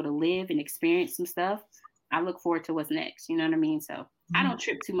been able to live and experience some stuff. I look forward to what's next. You know what I mean? So I don't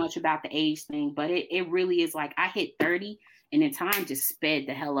trip too much about the age thing, but it really is like I hit 30 and then time just sped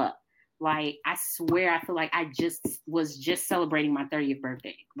the hell up. Like, I swear, I feel like I was just celebrating my 30th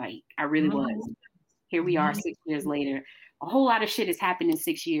birthday. Like, I really was. Here we are 6 years later. A whole lot of shit has happened in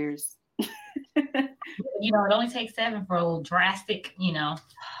 6 years. You know, it only takes 7 for a drastic,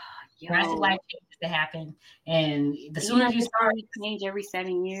 drastic life changes to happen. And the sooner you start, change every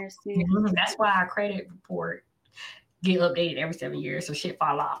 7 years too. That's why our credit report get updated every 7 years, so shit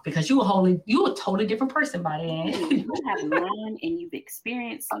fall off because you a totally different person by then. You have learned and you've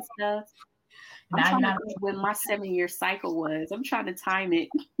experienced some stuff. I'm trying to think when my 7-year cycle was. I'm trying to time it.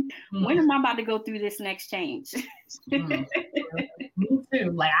 When am I about to go through this next change? Me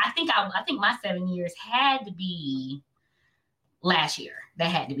too. Like I think my 7 years had to be last year. It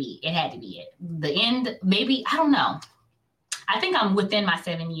had to be it. The end, maybe, I don't know. I think I'm within my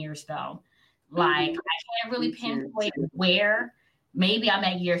 7 years though. Like I can't really pinpoint where. Maybe I'm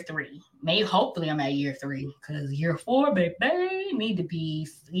at year 3. Hopefully I'm at year 3 because year 4, baby, need to be,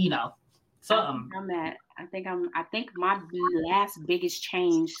 something. I think my last biggest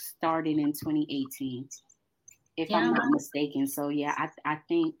change started in 2018, if I'm not mistaken. So yeah, I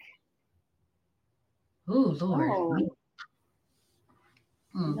think. Oh Lord.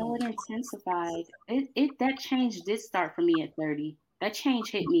 No, it intensified. That change did start for me at 30. That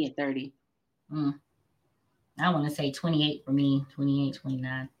change hit me at 30. I want to say 28 for me, 28,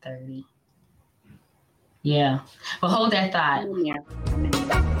 29, 30. Yeah. But hold that thought.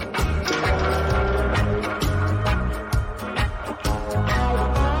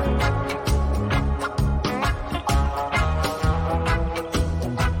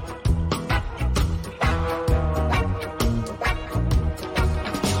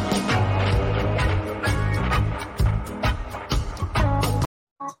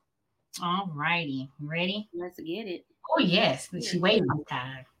 All righty. Ready? Let's get it. Oh, yes. She waited on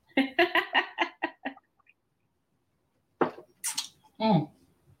time.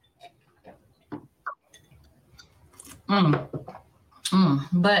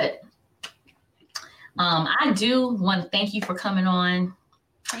 But I do want to thank you for coming on.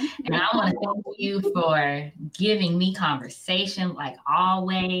 And I want to thank you for giving me conversation, like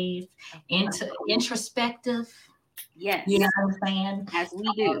always, introspective. Yes. You know what I'm saying? As we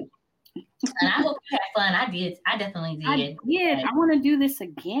do. And I hope you had fun. I definitely did. I want to do this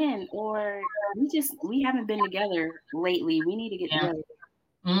again, or we haven't been together lately. We need to get together.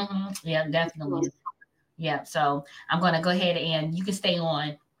 Yeah, definitely. Yeah. So I'm going to go ahead and you can stay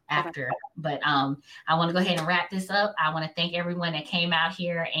on after, but I want to go ahead and wrap this up. I want to thank everyone that came out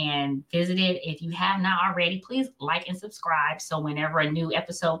here and visited. If you have not already, please like and subscribe. So whenever a new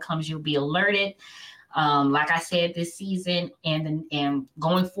episode comes, you'll be alerted. Like I said, this season and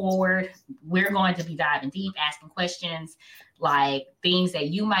going forward, we're going to be diving deep, asking questions, like things that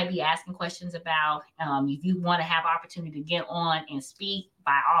you might be asking questions about. If you want to have opportunity to get on and speak,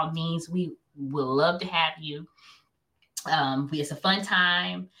 by all means, we would love to have you. It's a fun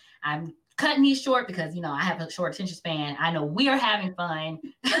time. I'm cutting these short because, I have a short attention span. I know we are having fun,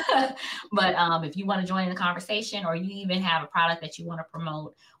 but if you want to join in the conversation, or you even have a product that you want to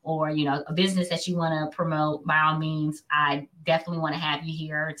promote, or, a business that you want to promote, by all means, I definitely want to have you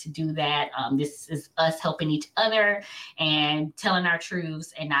here to do that. This is us helping each other and telling our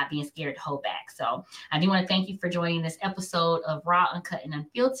truths and not being scared to hold back. So I do want to thank you for joining this episode of Raw, Uncut, and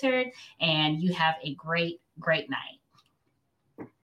Unfiltered, and you have a great, great night.